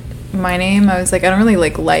like my name. I was like, I don't really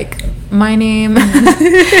like my name.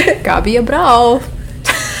 Gabi Abrao.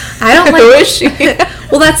 I don't like. Who is she?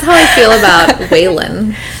 Well, that's how I feel about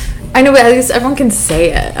Waylon. I know, but at least everyone can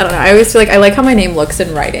say it. I don't know. I always feel like I like how my name looks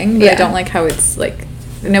in writing, but I don't like how it's like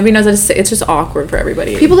nobody knows how to say. It's just awkward for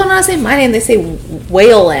everybody. People don't know how to say my name. They say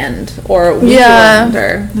Wayland or Wheeland. Yeah,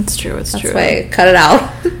 that's true. That's true. That's why I cut it out.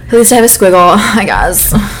 At least I have a squiggle, I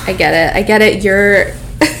guess. I get it.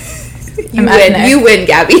 You win. You win,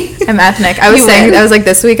 Gabby. I'm ethnic. I was like,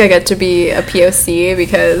 this week I get to be a POC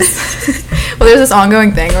because, well, there's this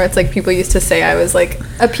ongoing thing where it's like people used to say I was like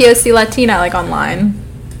a POC Latina, like online.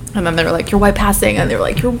 And then they were like, you're white passing. And they were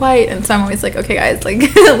like, you're white. And so I'm always like, okay, guys, like,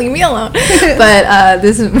 leave me alone. But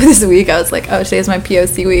this week, I was like, oh, today's my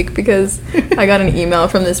POC week, because I got an email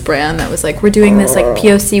from this brand that was like, we're doing this, like,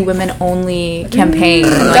 POC women-only campaign.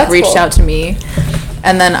 And, like, reached out to me.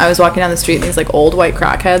 And then I was walking down the street, and these, like, old white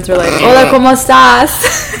crackheads were like, hola, ¿cómo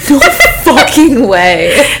estás? No fucking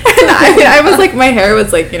way. And I was like, my hair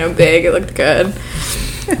was, like, you know, big. It looked good.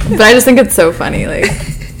 But I just think it's so funny. Like,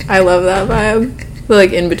 I love that vibe. The,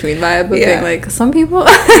 like, in-between vibe of being like, some people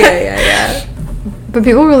yeah but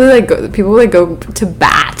people really like go to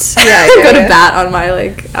bat go to bat on my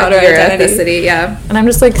like outer identity, and I'm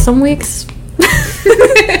just like, some weeks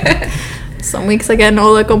I get an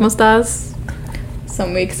hola, ¿cómo estás?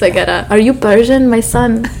 Some weeks I get a, are you Persian, my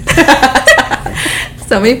son?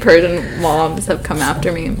 So many Persian moms have come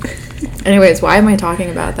after me. Anyways, why am I talking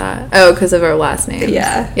about that? Oh, because of our last name.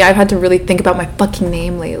 Yeah, I've had to really think about my fucking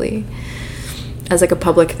name lately as like a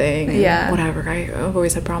public thing. Whatever. I've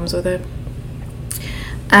always had problems with it.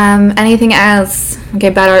 Anything else? Okay,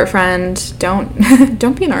 bad art friend.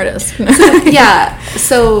 Don't be an artist. Yeah.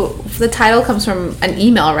 So the title comes from an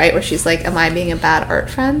email, right? Where she's like, "Am I being a bad art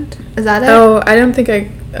friend?" Is that it? Oh, I don't think I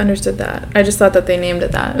understood that. I just thought that they named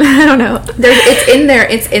it that. I don't know. It's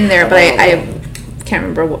in there, but I can't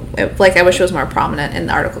remember. Like, I wish it was more prominent in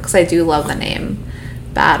the article because I do love the name,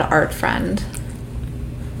 bad art friend.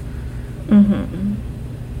 Mm-hmm.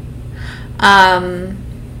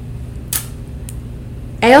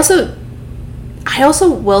 I also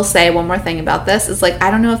will say one more thing about this is, like, I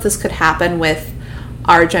don't know if this could happen with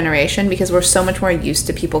our generation because we're so much more used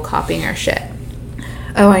to people copying our shit.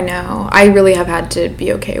 Oh, I know. I really have had to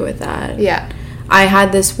be okay with that. Yeah. I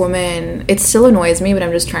had this woman, it still annoys me, but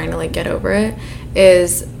I'm just trying to, like, get over it,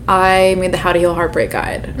 is I made the How to Heal Heartbreak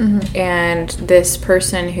Guide. Mm-hmm. And this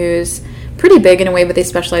person who's pretty big in a way, but they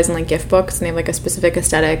specialize in, like, gift books, and they have, like, a specific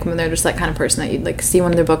aesthetic, and they're just that kind of person that you'd, like, see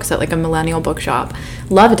one of their books at, like, a millennial bookshop.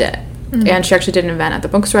 Loved it. Mm-hmm. And she actually did an event at the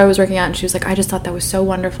bookstore I was working at, and she was like, I just thought that was so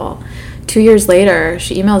wonderful. 2 years later,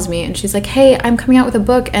 she emails me, and she's like, hey, I'm coming out with a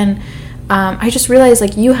book, and I just realized,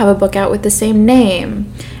 like, you have a book out with the same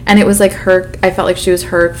name. And it was, like, her, I felt like she was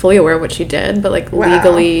fully aware of what she did, but, like,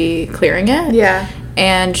 legally clearing it. Yeah.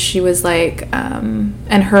 And she was like,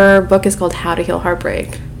 and her book is called How to Heal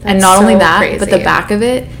Heartbreak. That's and not only that, crazy. but the back of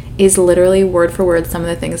it is literally word for word some of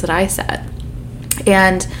the things that I said.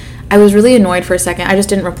 And I was really annoyed for a second. I just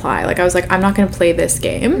didn't reply. Like, I was like, I'm not going to play this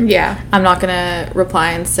game. Yeah. I'm not going to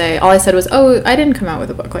reply and say, all I said was, oh, I didn't come out with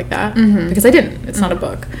a book like that. Mm-hmm. Because I didn't. It's not a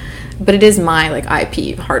book. But it is my, like,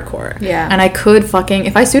 IP hardcore. Yeah. And I could fucking,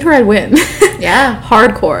 if I sued her, I'd win. Yeah.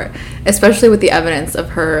 Hardcore. Especially with the evidence of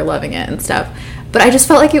her loving it and stuff. But I just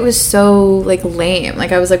felt like it was so, like, lame.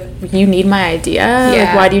 Like, I was like, you need my idea?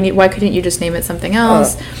 Yeah. Like, why couldn't you just name it something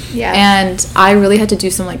else? Yeah. And I really had to do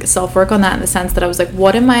some, like, self-work on that in the sense that I was like,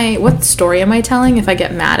 what story am I telling if I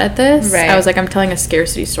get mad at this? Right. I was like, I'm telling a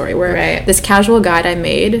scarcity story where right. this casual guide I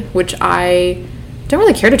made, which I don't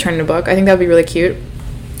really care to turn into a book. I think that would be really cute.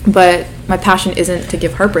 But my passion isn't to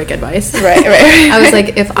give heartbreak advice. Right. I was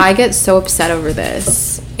like, if I get so upset over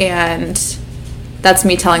this, and that's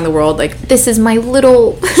me telling the world, like, this is my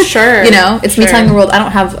little... Sure. You know? It's me telling the world I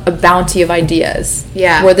don't have a bounty of ideas.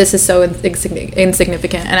 Yeah. Where this is so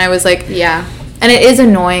insignificant. And I was like... Yeah. And it is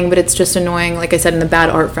annoying, but it's just annoying, like I said, in the bad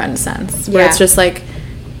art friend sense. Where it's just like...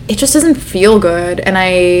 It just doesn't feel good. And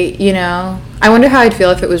I wonder how I'd feel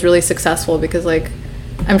if it was really successful, because, like...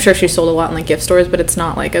 I'm sure she sold a lot in, like, gift stores, but it's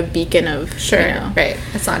not, like, a beacon of... Sure, you know. right.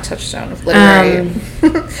 It's not a touchstone of literary...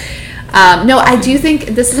 no, I do think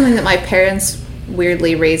this is something that my parents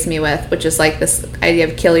weirdly raised me with, which is, like, this idea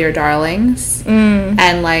of kill your darlings.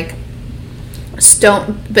 And, like,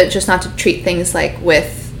 but just not to treat things, like,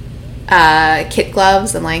 with kid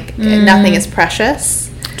gloves and, like, nothing is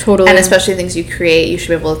precious. Totally. And especially things you create, you should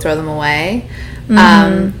be able to throw them away.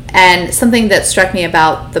 And something that struck me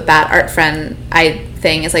about the bad art friend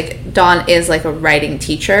thing is, like, Dawn is, like, a writing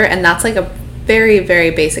teacher, and that's, like, a very, very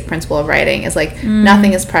basic principle of writing is, like,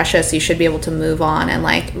 nothing is precious. You should be able to move on and,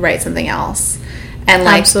 like, write something else. And,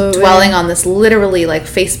 like, absolutely. Dwelling on this literally, like,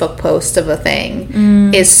 Facebook post of a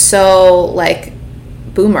thing is so, like,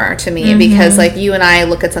 boomer to me, because, like, you and I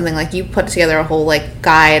look at something, like, you put together a whole, like,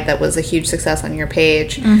 guide that was a huge success on your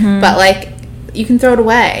page, but, like, you can throw it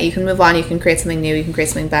away, you can move on, you can create something new, you can create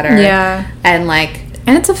something better. Yeah. And, like...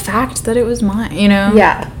 And it's a fact that it was mine, you know?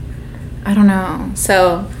 Yeah. I don't know.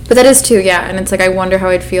 So... But that is too, yeah. And it's like, I wonder how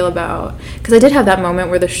I'd feel about... Because I did have that moment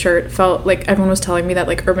where the shirt felt like everyone was telling me that,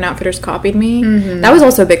 like, Urban Outfitters copied me. That was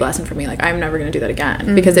also a big lesson for me. Like, I'm never going to do that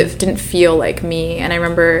again. Because it didn't feel like me. And I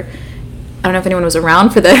remember... I don't know if anyone was around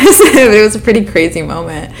for this, but it was a pretty crazy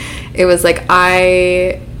moment. It was like,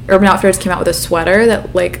 Urban Outfitters came out with a sweater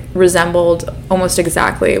that, like, resembled almost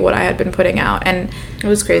exactly what I had been putting out, and it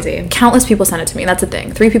was crazy. Countless people sent it to me. That's the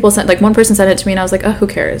thing. 3 people sent, like, one person sent it to me, and I was like, oh, who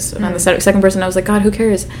cares? And on the second person, I was like, God, who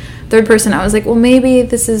cares? Third person, I was like, well, maybe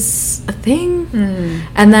this is a thing.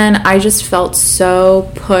 And then I just felt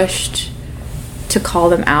so pushed to call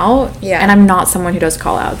them out. Yeah. And I'm not someone who does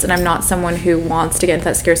call outs, and I'm not someone who wants to get into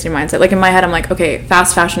that scarcity mindset. Like, in my head, I'm like, okay,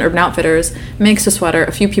 fast fashion Urban Outfitters makes a sweater,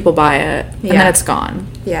 a few people buy it, and then it's gone.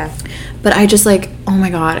 Yeah. But I just, like, oh my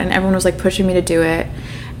God, and everyone was, like, pushing me to do it.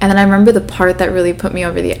 And then I remember the part that really put me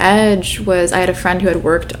over the edge was I had a friend who had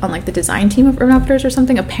worked on, like, the design team of Urban Outfitters or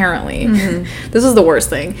something, apparently. This is the worst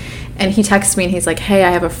thing. And he texts me and he's like, hey, I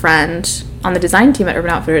have a friend on the design team at Urban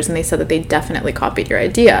Outfitters, and they said that they definitely copied your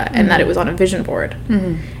idea and that it was on a vision board.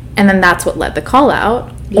 And then that's what led the call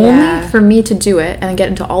out, only for me to do it and then get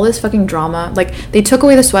into all this fucking drama. Like, they took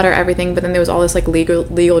away the sweater, everything, but then there was all this, like,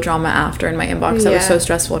 legal drama after in my inbox that was so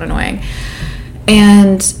stressful and annoying.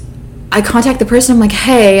 And I contact the person. I'm like,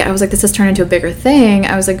 hey, I was like, this has turned into a bigger thing.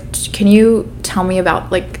 I was like, can you tell me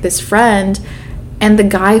about like this friend? And the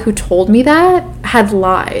guy who told me that had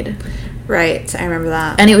lied. Right, I remember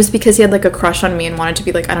that. And it was because he had like a crush on me and wanted to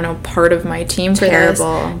be like, I don't know, part of my team for this.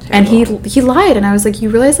 Terrible. And he lied, and I was like, you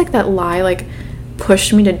realize like that lie like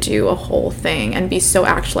pushed me to do a whole thing and be so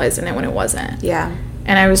actualized in it when it wasn't. Yeah.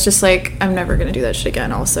 And I was just like, I'm never gonna do that shit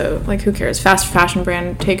again. Also, like, who cares? Fast fashion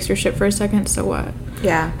brand takes your shit for a second, so what?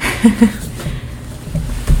 Yeah.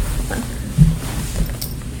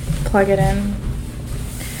 Plug it in.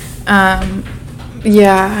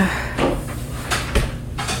 Yeah.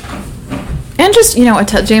 And just, you know,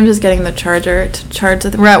 James is getting the charger to charge.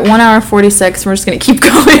 We're at 1 hour 46. We're just gonna keep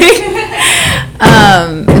going.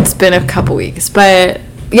 It's been a couple weeks, but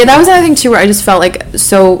yeah, that was another thing too where I just felt like,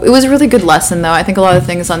 so it was a really good lesson though. I think a lot of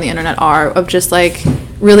things on the internet are of just like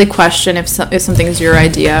really question if something's your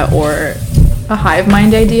idea or a hive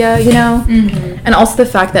mind idea, you know? Mm-hmm. And also the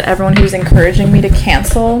fact that everyone who was encouraging me to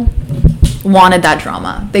cancel wanted that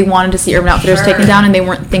drama. They wanted to see Urban Outfitters taken down, and they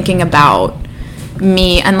weren't thinking about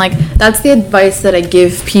me. And like, that's the advice that I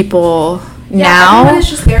give people now. Everyone is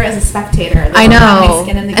just there as a spectator. I know,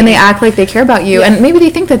 and they act like they care about you, and maybe they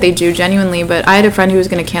think that they do genuinely, but I had a friend who was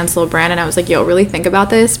going to cancel a brand, and I was like, yo, really think about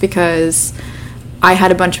this, because I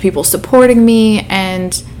had a bunch of people supporting me,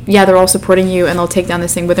 and yeah, they're all supporting you, and they'll take down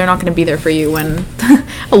this thing, but they're not going to be there for you when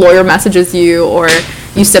a lawyer messages you, or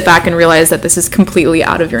you sit back and realize that this is completely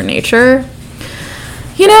out of your nature,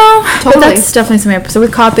 you know? Totally. But that's definitely something. So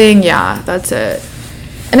with copying, yeah, that's it.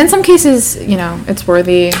 And in some cases, you know, it's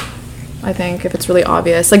worthy, I think, if it's really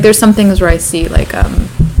obvious. Like, there's some things where I see, like,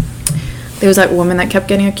 there was that woman that kept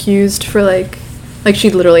getting accused for, like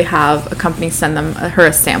she'd literally have a company send her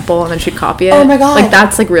a sample, and then she'd copy it. Oh my God. Like,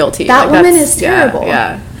 that's, like, real tea. That like, woman is terrible.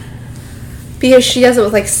 Yeah. Because she does it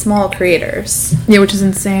with, like, small creators. Yeah, which is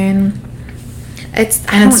insane. It's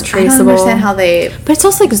traceable. I don't understand how they... But it's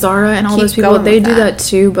also, like, Zara and all those people, they do that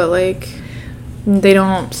too, but, like, they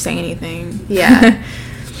don't say anything. Yeah.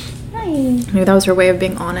 Hi. Maybe that was her way of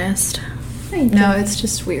being honest. Hi, no, it's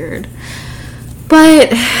just weird. But,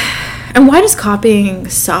 and why does copying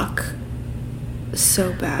suck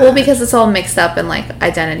so bad? Well, because it's all mixed up in, like,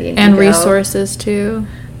 identity and resources too.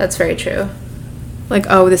 That's very true. Like,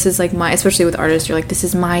 oh, this is like especially with artists, you're like, this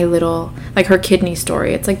is my little, like, her kidney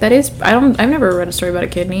story. It's like, that is, I've never read a story about a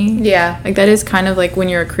kidney. Yeah. Like, that is kind of like, when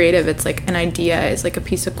you're a creative, it's like an idea is like a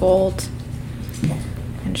piece of gold,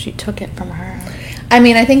 and she took it from her. I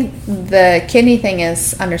mean, I think the kidney thing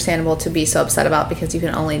is understandable to be so upset about, because you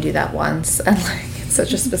can only do that once, and like, it's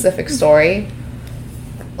such a specific story.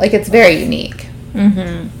 Like, it's very unique.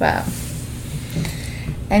 Mm-hmm. Wow.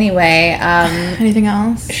 Anyway, anything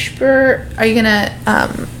else? Sure. Are you gonna,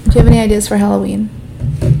 do you have any ideas for Halloween?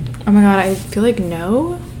 Oh my God, I feel like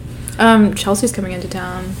no. Chelsea's coming into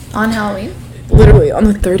town. On Halloween? Literally, on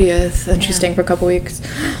the 30th, and she's staying for a couple weeks.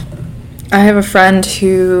 I have a friend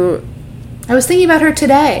who... I was thinking about her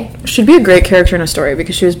today. She'd be a great character in a story,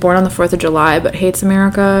 because she was born on the 4th of July, but hates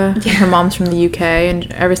America. Yeah. Her mom's from the UK, and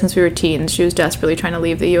ever since we were teens, she was desperately trying to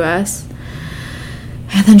leave the US.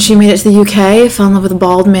 And then she made it to the UK, fell in love with a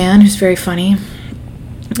bald man who's very funny.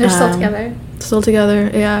 They're still together? Still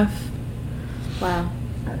together, yeah. Wow.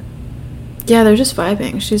 Yeah, they're just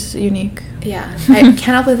vibing. She's unique. Yeah. I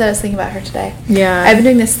cannot believe that I was thinking about her today. Yeah. I've been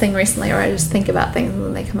doing this thing recently where I just think about things and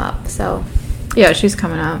then they come up, so. Yeah, she's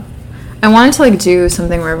coming up. I wanted to, like, do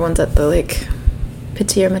something where everyone's at the, like,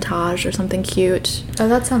 Petit Hermitage or something cute. Oh,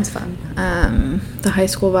 that sounds fun. The high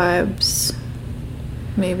school vibes,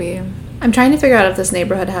 maybe. I'm trying to figure out if this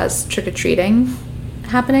neighborhood has trick-or-treating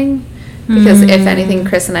happening, because if anything,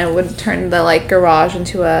 Chris and I would turn the, like, garage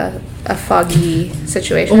into a foggy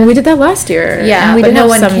situation. Well, we did that last year. Yeah, and we but did no have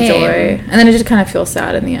one some came. joy. And then it just kind of feels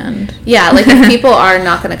sad in the end. Yeah, like, if people are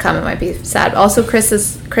not going to come, it might be sad. Also, Chris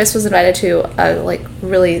was invited to a, like,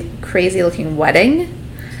 really crazy-looking wedding.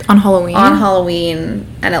 On Halloween? On Halloween,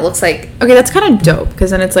 and it looks like... Okay, that's kind of dope,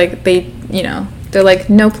 because then it's like, they, you know... They're like,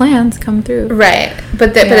 no plans, come through.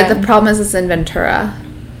 But the problem is it's in Ventura,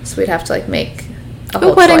 so we'd have to, like, make a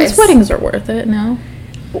whole choice. Weddings are worth it, no?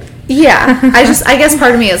 Yeah. I guess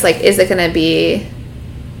part of me is like, is it going to be...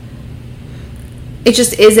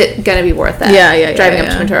 is it going to be worth it? Yeah. Driving up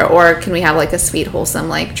to Ventura, or can we have, like, a sweet, wholesome,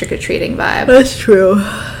 like, trick-or-treating vibe? That's true.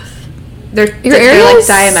 They're like,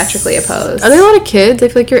 diametrically opposed. Are there a lot of kids? I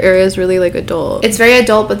feel like your area is really, like, adult. It's very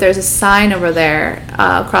adult, but there's a sign over there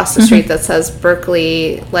across the street that says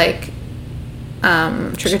Berkeley, like,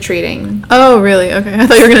 trick-or-treating. Oh, really? Okay. I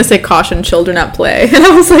thought you were going to say caution children at play. And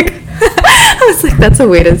I was like, that's a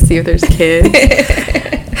way to see if there's kids.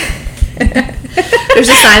 There's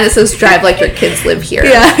a sign that says drive like your kids live here.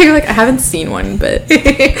 Yeah, you're like, I haven't seen one, but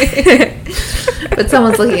but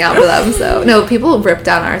someone's looking out for them. So no, people rip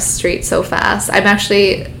down our street so fast. I'm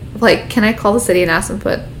actually like, can I call the city and ask them to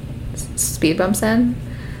put speed bumps in?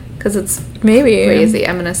 Because it's maybe crazy.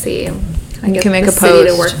 I'm gonna see. You can make a post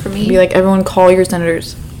to work for me. Be like, everyone call your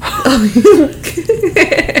senators.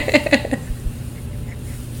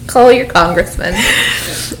 Call your congressman.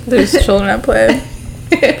 There's children at play.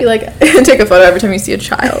 Be like, take a photo every time you see a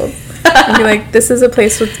child. And be like, this is a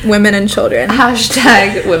place with women and children.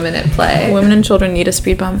 Hashtag women at play. Women and children need a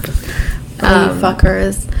speed bump.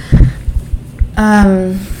 Fuckers.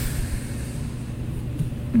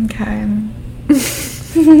 Okay.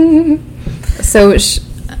 So,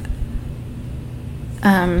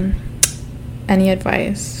 any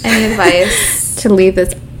advice? Any advice to leave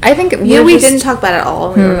this? I think we didn't talk about it at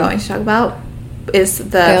all. We were going to talk about is the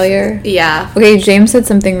failure. Yeah. Okay, James said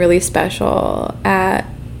something really special at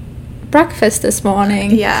breakfast this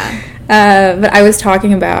morning. Yeah. But I was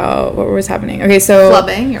talking about what was happening. Okay, so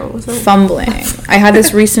flubbing or what was it? Fumbling. I had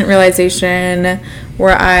this recent realization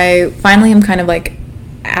where I finally am kind of like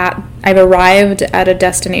I've arrived at a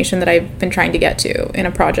destination that I've been trying to get to in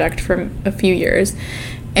a project for a few years.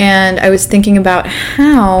 And I was thinking about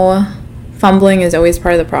how fumbling is always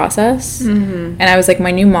part of the process. Mm-hmm. And I was like, my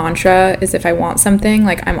new mantra is if I want something,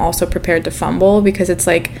 like I'm also prepared to fumble, because it's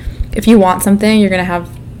like, if you want something, you're going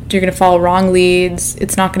to follow wrong leads.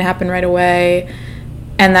 It's not going to happen right away.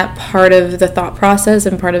 And that part of the thought process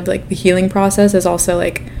and part of like the healing process is also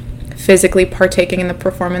like physically partaking in the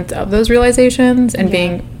performance of those realizations and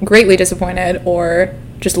being greatly disappointed or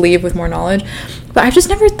just leave with more knowledge. But I've just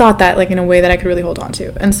never thought that like in a way that I could really hold on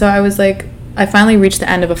to. And so I was like, I finally reached the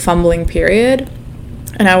end of a fumbling period,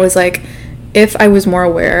 and I was like, if I was more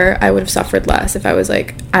aware, I would have suffered less. If I was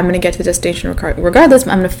like, I'm going to get to the destination regardless,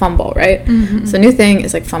 I'm going to fumble, right? Mm-hmm. So new thing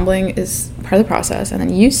is like fumbling is part of the process. And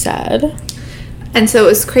then you said... And so it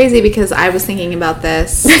was crazy because I was thinking about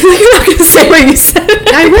this. You're not going to say what you said.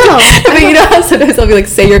 I will. I mean, you know how sometimes I'll be like,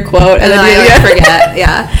 say your quote. And then I forget.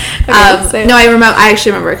 Yeah. Okay, no, I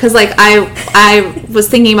actually remember. Because like I was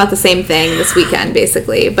thinking about the same thing this weekend,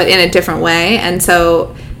 basically, but in a different way. And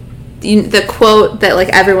so the quote that like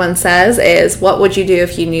everyone says is, what would you do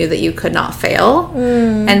if you knew that you could not fail?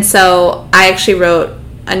 And so I actually wrote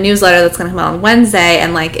a newsletter that's going to come out on Wednesday,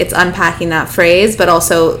 and like it's unpacking that phrase, but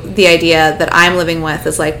also the idea that I'm living with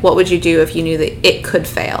is like, what would you do if you knew that it could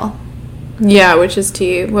fail? Yeah, which is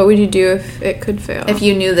T. What would you do if it could fail? If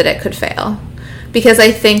you knew that it could fail. Because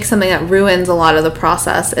I think something that ruins a lot of the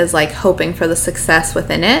process is like hoping for the success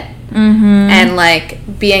within it, and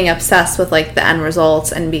like being obsessed with like the end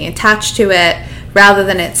results and being attached to it, rather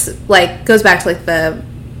than it's like goes back to like the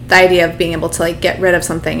idea of being able to like get rid of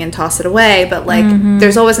something and toss it away, but like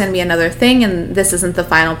there's always going to be another thing, and this isn't the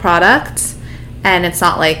final product, and it's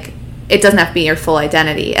not like it doesn't have to be your full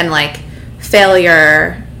identity, and like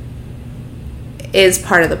failure is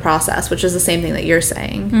part of the process, which is the same thing that you're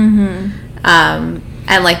saying.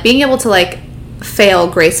 And like being able to like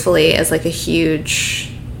fail gracefully is like a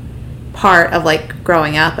huge part of like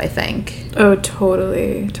growing up, I think. Oh,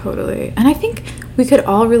 totally. And I think we could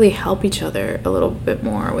all really help each other a little bit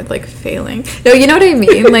more with like failing. No, you know what I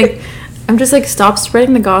mean? Like, I'm just like, stop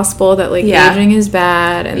spreading the gospel that like aging is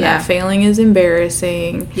bad and that failing is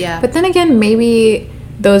embarrassing. Yeah. But then again, maybe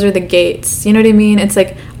those are the gates. You know what I mean? It's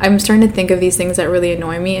like, I'm starting to think of these things that really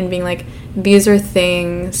annoy me and being like, these are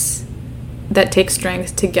things that take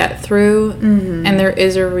strength to get through. And there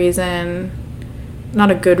is a reason,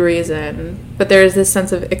 not a good reason, but there is this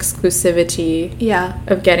sense of exclusivity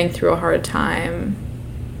of getting through a hard time.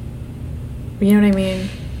 You know what I mean?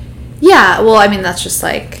 Yeah, well, I mean, that's just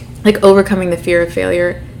like overcoming the fear of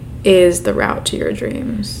failure is the route to your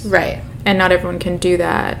dreams. Right. And not everyone can do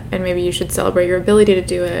that, and maybe you should celebrate your ability to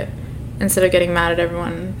do it instead of getting mad at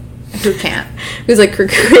everyone who can't. Who's like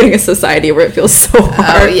creating a society where it feels so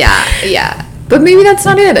hard. Oh, yeah. But maybe that's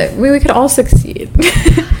not it. We could all succeed.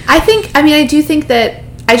 I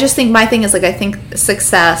just think my thing is like, I think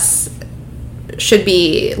success should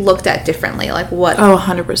be looked at differently. Like what? Oh,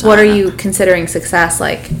 100%. What are you considering success?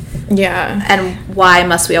 Like, yeah. And why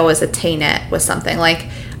must we always attain it with something? Like,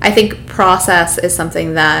 I think process is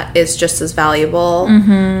something that is just as valuable.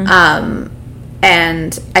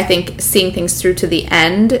 And I think seeing things through to the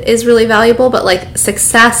end is really valuable. But like,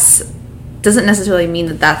 success doesn't necessarily mean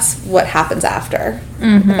that that's what happens after.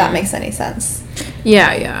 If that makes any sense.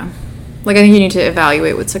 Yeah. Like, I think you need to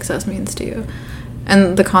evaluate what success means to you.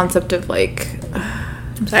 And the concept of, like...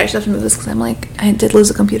 I'm sorry, I just have to move this because I'm, like... I did lose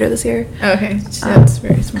a computer this year. Okay. That's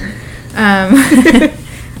very smart.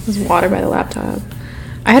 There's water by the laptop.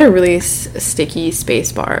 I had a really sticky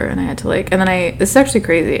space bar, and I had to like, and then this is actually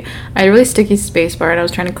crazy. I had a really sticky space bar, and I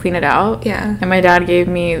was trying to clean it out. Yeah. And my dad gave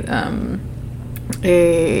me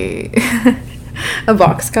a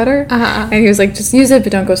box cutter, and he was like, just use it,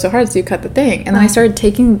 but don't go so hard, so you cut the thing. And then I started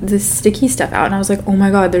taking this sticky stuff out, and I was like, oh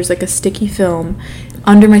my god, there's like a sticky film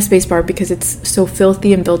under my space bar because it's so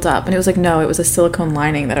filthy and built up. And it was like, no, it was a silicone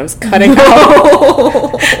lining that I was cutting out.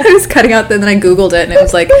 I was cutting out, then I googled it, and it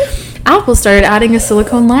was like, Apple started adding a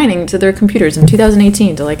silicone lining to their computers in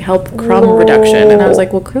 2018 to like help crumb reduction. And I was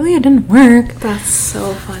like, well, clearly it didn't work. That's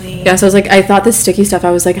so funny. Yeah, so I was like, I thought this sticky stuff, I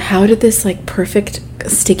was like, how did this like perfect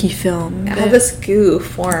sticky film, how did this goo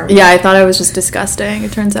form? Yeah, I thought I was just disgusting.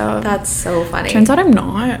 It turns out that's so funny. Turns out I'm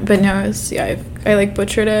not, but no, it's, yeah, I like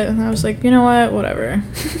butchered it, and I was like, you know what, whatever.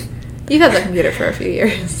 You've had the computer for a few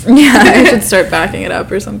years. Yeah, I should start backing it up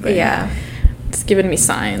or something. Yeah, it's giving me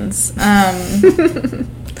signs.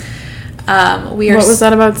 What was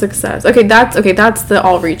that about success? Okay, that's the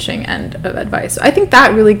all-reaching end of advice. So I think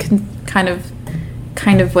that really kind of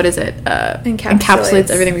what is it? Encapsulates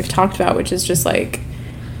everything we've talked about, which is just like,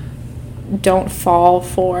 don't fall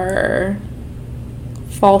for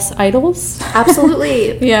false idols.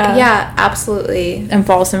 Absolutely. Yeah, absolutely. And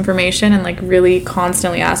false information, and like really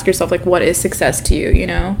constantly ask yourself, like, what is success to you, you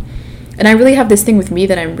know? And I really have this thing with me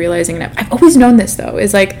that I'm realizing, and I've always known this though,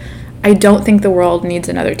 is like, I don't think the world needs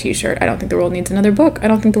another t-shirt. I don't think the world needs another book. I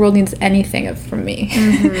don't think the world needs anything from me.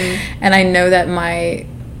 And I know that my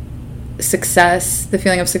success, the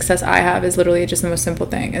feeling of success I have, is literally just the most simple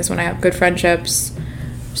thing, is when I have good friendships,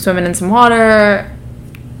 swimming in some water,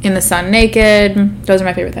 in the sun naked. Those are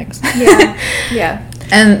my favorite things. Yeah.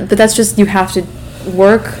 But that's just, you have to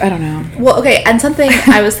work. I don't know. Well, okay, and something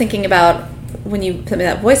I was thinking about when you sent me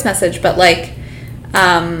that voice message, but like,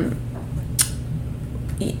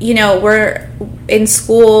 you know, we're in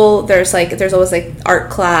school, there's always like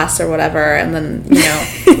art class or whatever, and then, you know,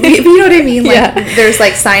 you know what I mean? Like, there's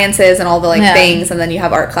like sciences and all the like things, and then you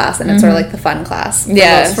have art class, and it's sort of like the fun class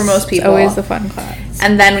for most people. It's always the fun class.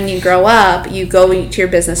 And then when you grow up, you go to your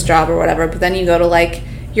business job or whatever, but then you go to like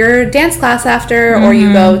your dance class after, or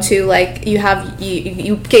you go to like, you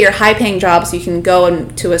get your high paying job so you can go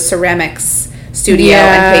to a ceramics studio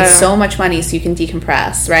and pay so much money so you can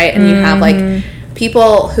decompress, right? And you have like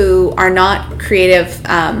people who are not creative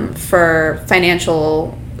for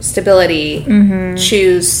financial stability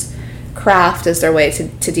choose craft as their way to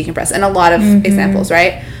decompress, and a lot of examples,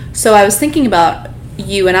 right? So I was thinking about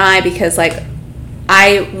you and I, because like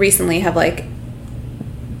I recently have like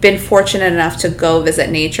been fortunate enough to go visit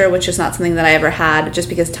nature, which is not something that I ever had, just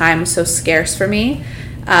because time was so scarce for me.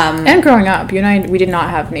 And growing up, you and I, we did not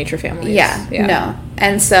have nature families. No.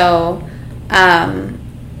 And so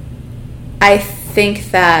I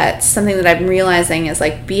think that something that I'm realizing is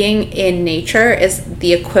like being in nature is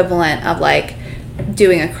the equivalent of like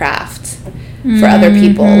doing a craft for other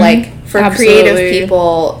people. Like for creative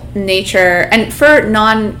people, nature, and for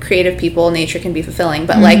non-creative people, nature can be fulfilling,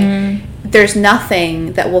 but like there's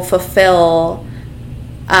nothing that will fulfill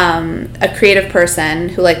a creative person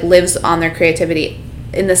who like lives on their creativity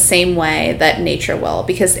in the same way that nature will,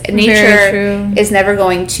 because nature is never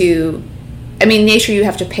going to, I mean, nature you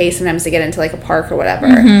have to pay sometimes to get into like a park or whatever,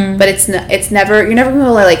 but it's never, you're never going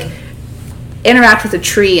to like interact with a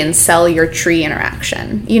tree and sell your tree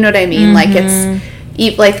interaction, you know what I mean? Like it's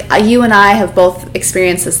like you and I have both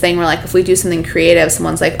experienced this thing where like if we do something creative,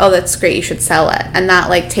 someone's like, oh, that's great, you should sell it, and that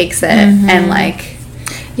like takes it and like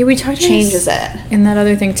we talked changes it in that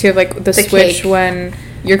other thing too of like the switch cake. When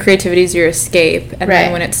your creativity is your escape, and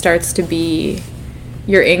then when it starts to be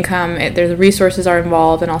your income, the resources are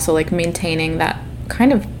involved, and also like maintaining that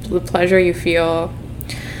kind of the pleasure you feel.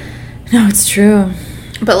 No, it's true.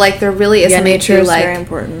 But like there really is something nature to is like very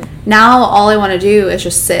important. Now all I want to do is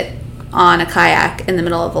just sit on a kayak in the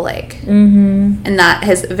middle of a lake, and that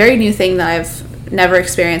is a very new thing that I've never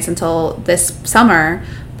experienced until this summer.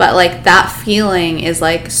 But like that feeling is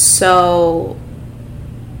like so,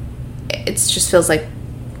 it just feels like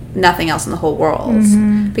nothing else in the whole world,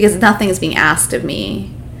 because nothing is being asked of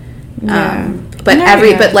me.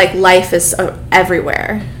 But like life is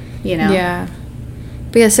everywhere, you know. Yeah.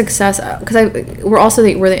 But yeah, success, because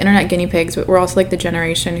we're the internet guinea pigs, but we're also like the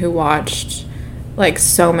generation who watched like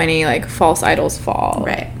so many like false idols fall,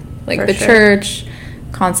 right? Like the church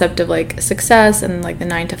concept of like success, and like the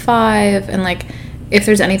 9 to 5, and like if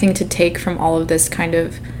there's anything to take from all of this kind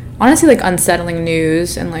of honestly like unsettling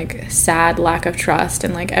news and like sad lack of trust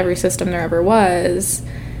in like every system there ever was,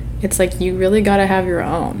 it's like you really got to have your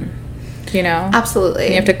own, you know? Absolutely.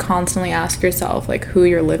 And you have to constantly ask yourself like who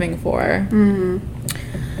you're living for.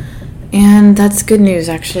 And that's good news,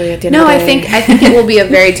 actually, at the end of the day. I think it will be a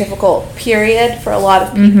very difficult period for a lot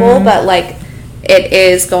of people, but like it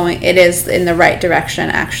is in the right direction,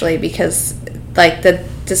 actually, because like the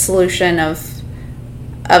dissolution of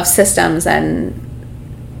systems, and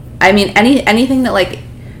I mean anything that like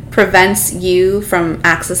prevents you from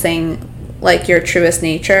accessing like your truest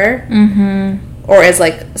nature, or is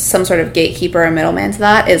like some sort of gatekeeper or middleman to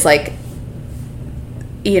that, is like,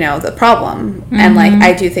 you know, the problem. And like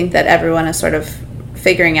I do think that everyone is sort of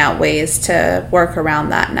figuring out ways to work around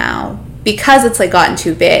that now, because it's like gotten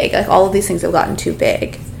too big. Like all of these things have gotten too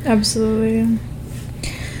big. Absolutely.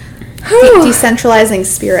 Decentralizing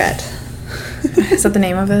spirit. Is that the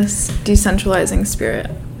name of this? Decentralizing spirit.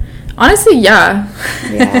 Honestly, yeah.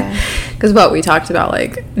 Because what we talked about,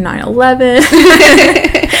 like 9/11,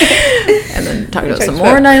 and then talked about some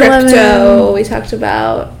more 9/11. Crypto. We talked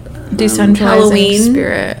about decentralizing Halloween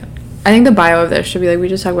spirit. I think the bio of this should be like, we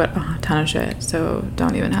just talk about a ton of shit, so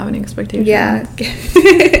don't even have any expectations. Yeah.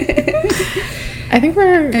 I think we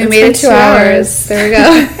made it 2 hours. There we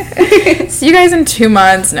go. See you guys in 2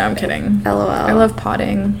 months. No, I'm kidding. LOL. I love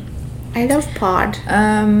podding. I love pod.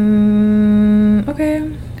 Okay.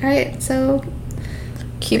 All right, so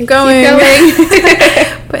keep going.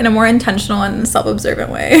 But in a more intentional and self-observant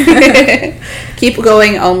way. Keep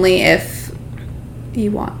going only if you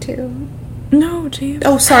want to. No, James.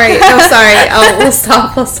 Oh, sorry. Oh, we'll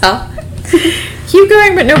stop. Keep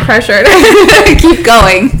going, but no pressure. Keep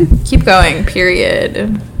going. Keep going,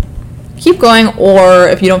 period. Keep going, or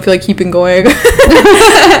if you don't feel like keeping going,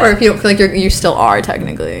 or if you don't feel like you still are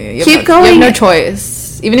technically. Keep going. You have no choice.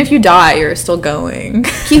 Even if you die, you're still going.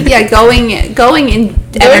 Keep going in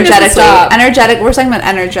energetically. Energetic. We're talking about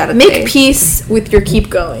energetically. Make peace with your keep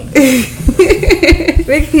going.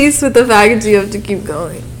 Make peace with the fact that you have to keep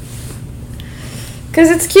going.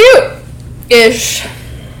 Because it's cute-ish.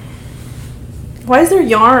 Why is there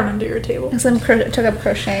yarn under your table? Because I took up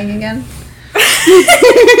crocheting again.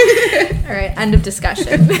 All right, end of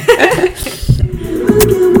discussion.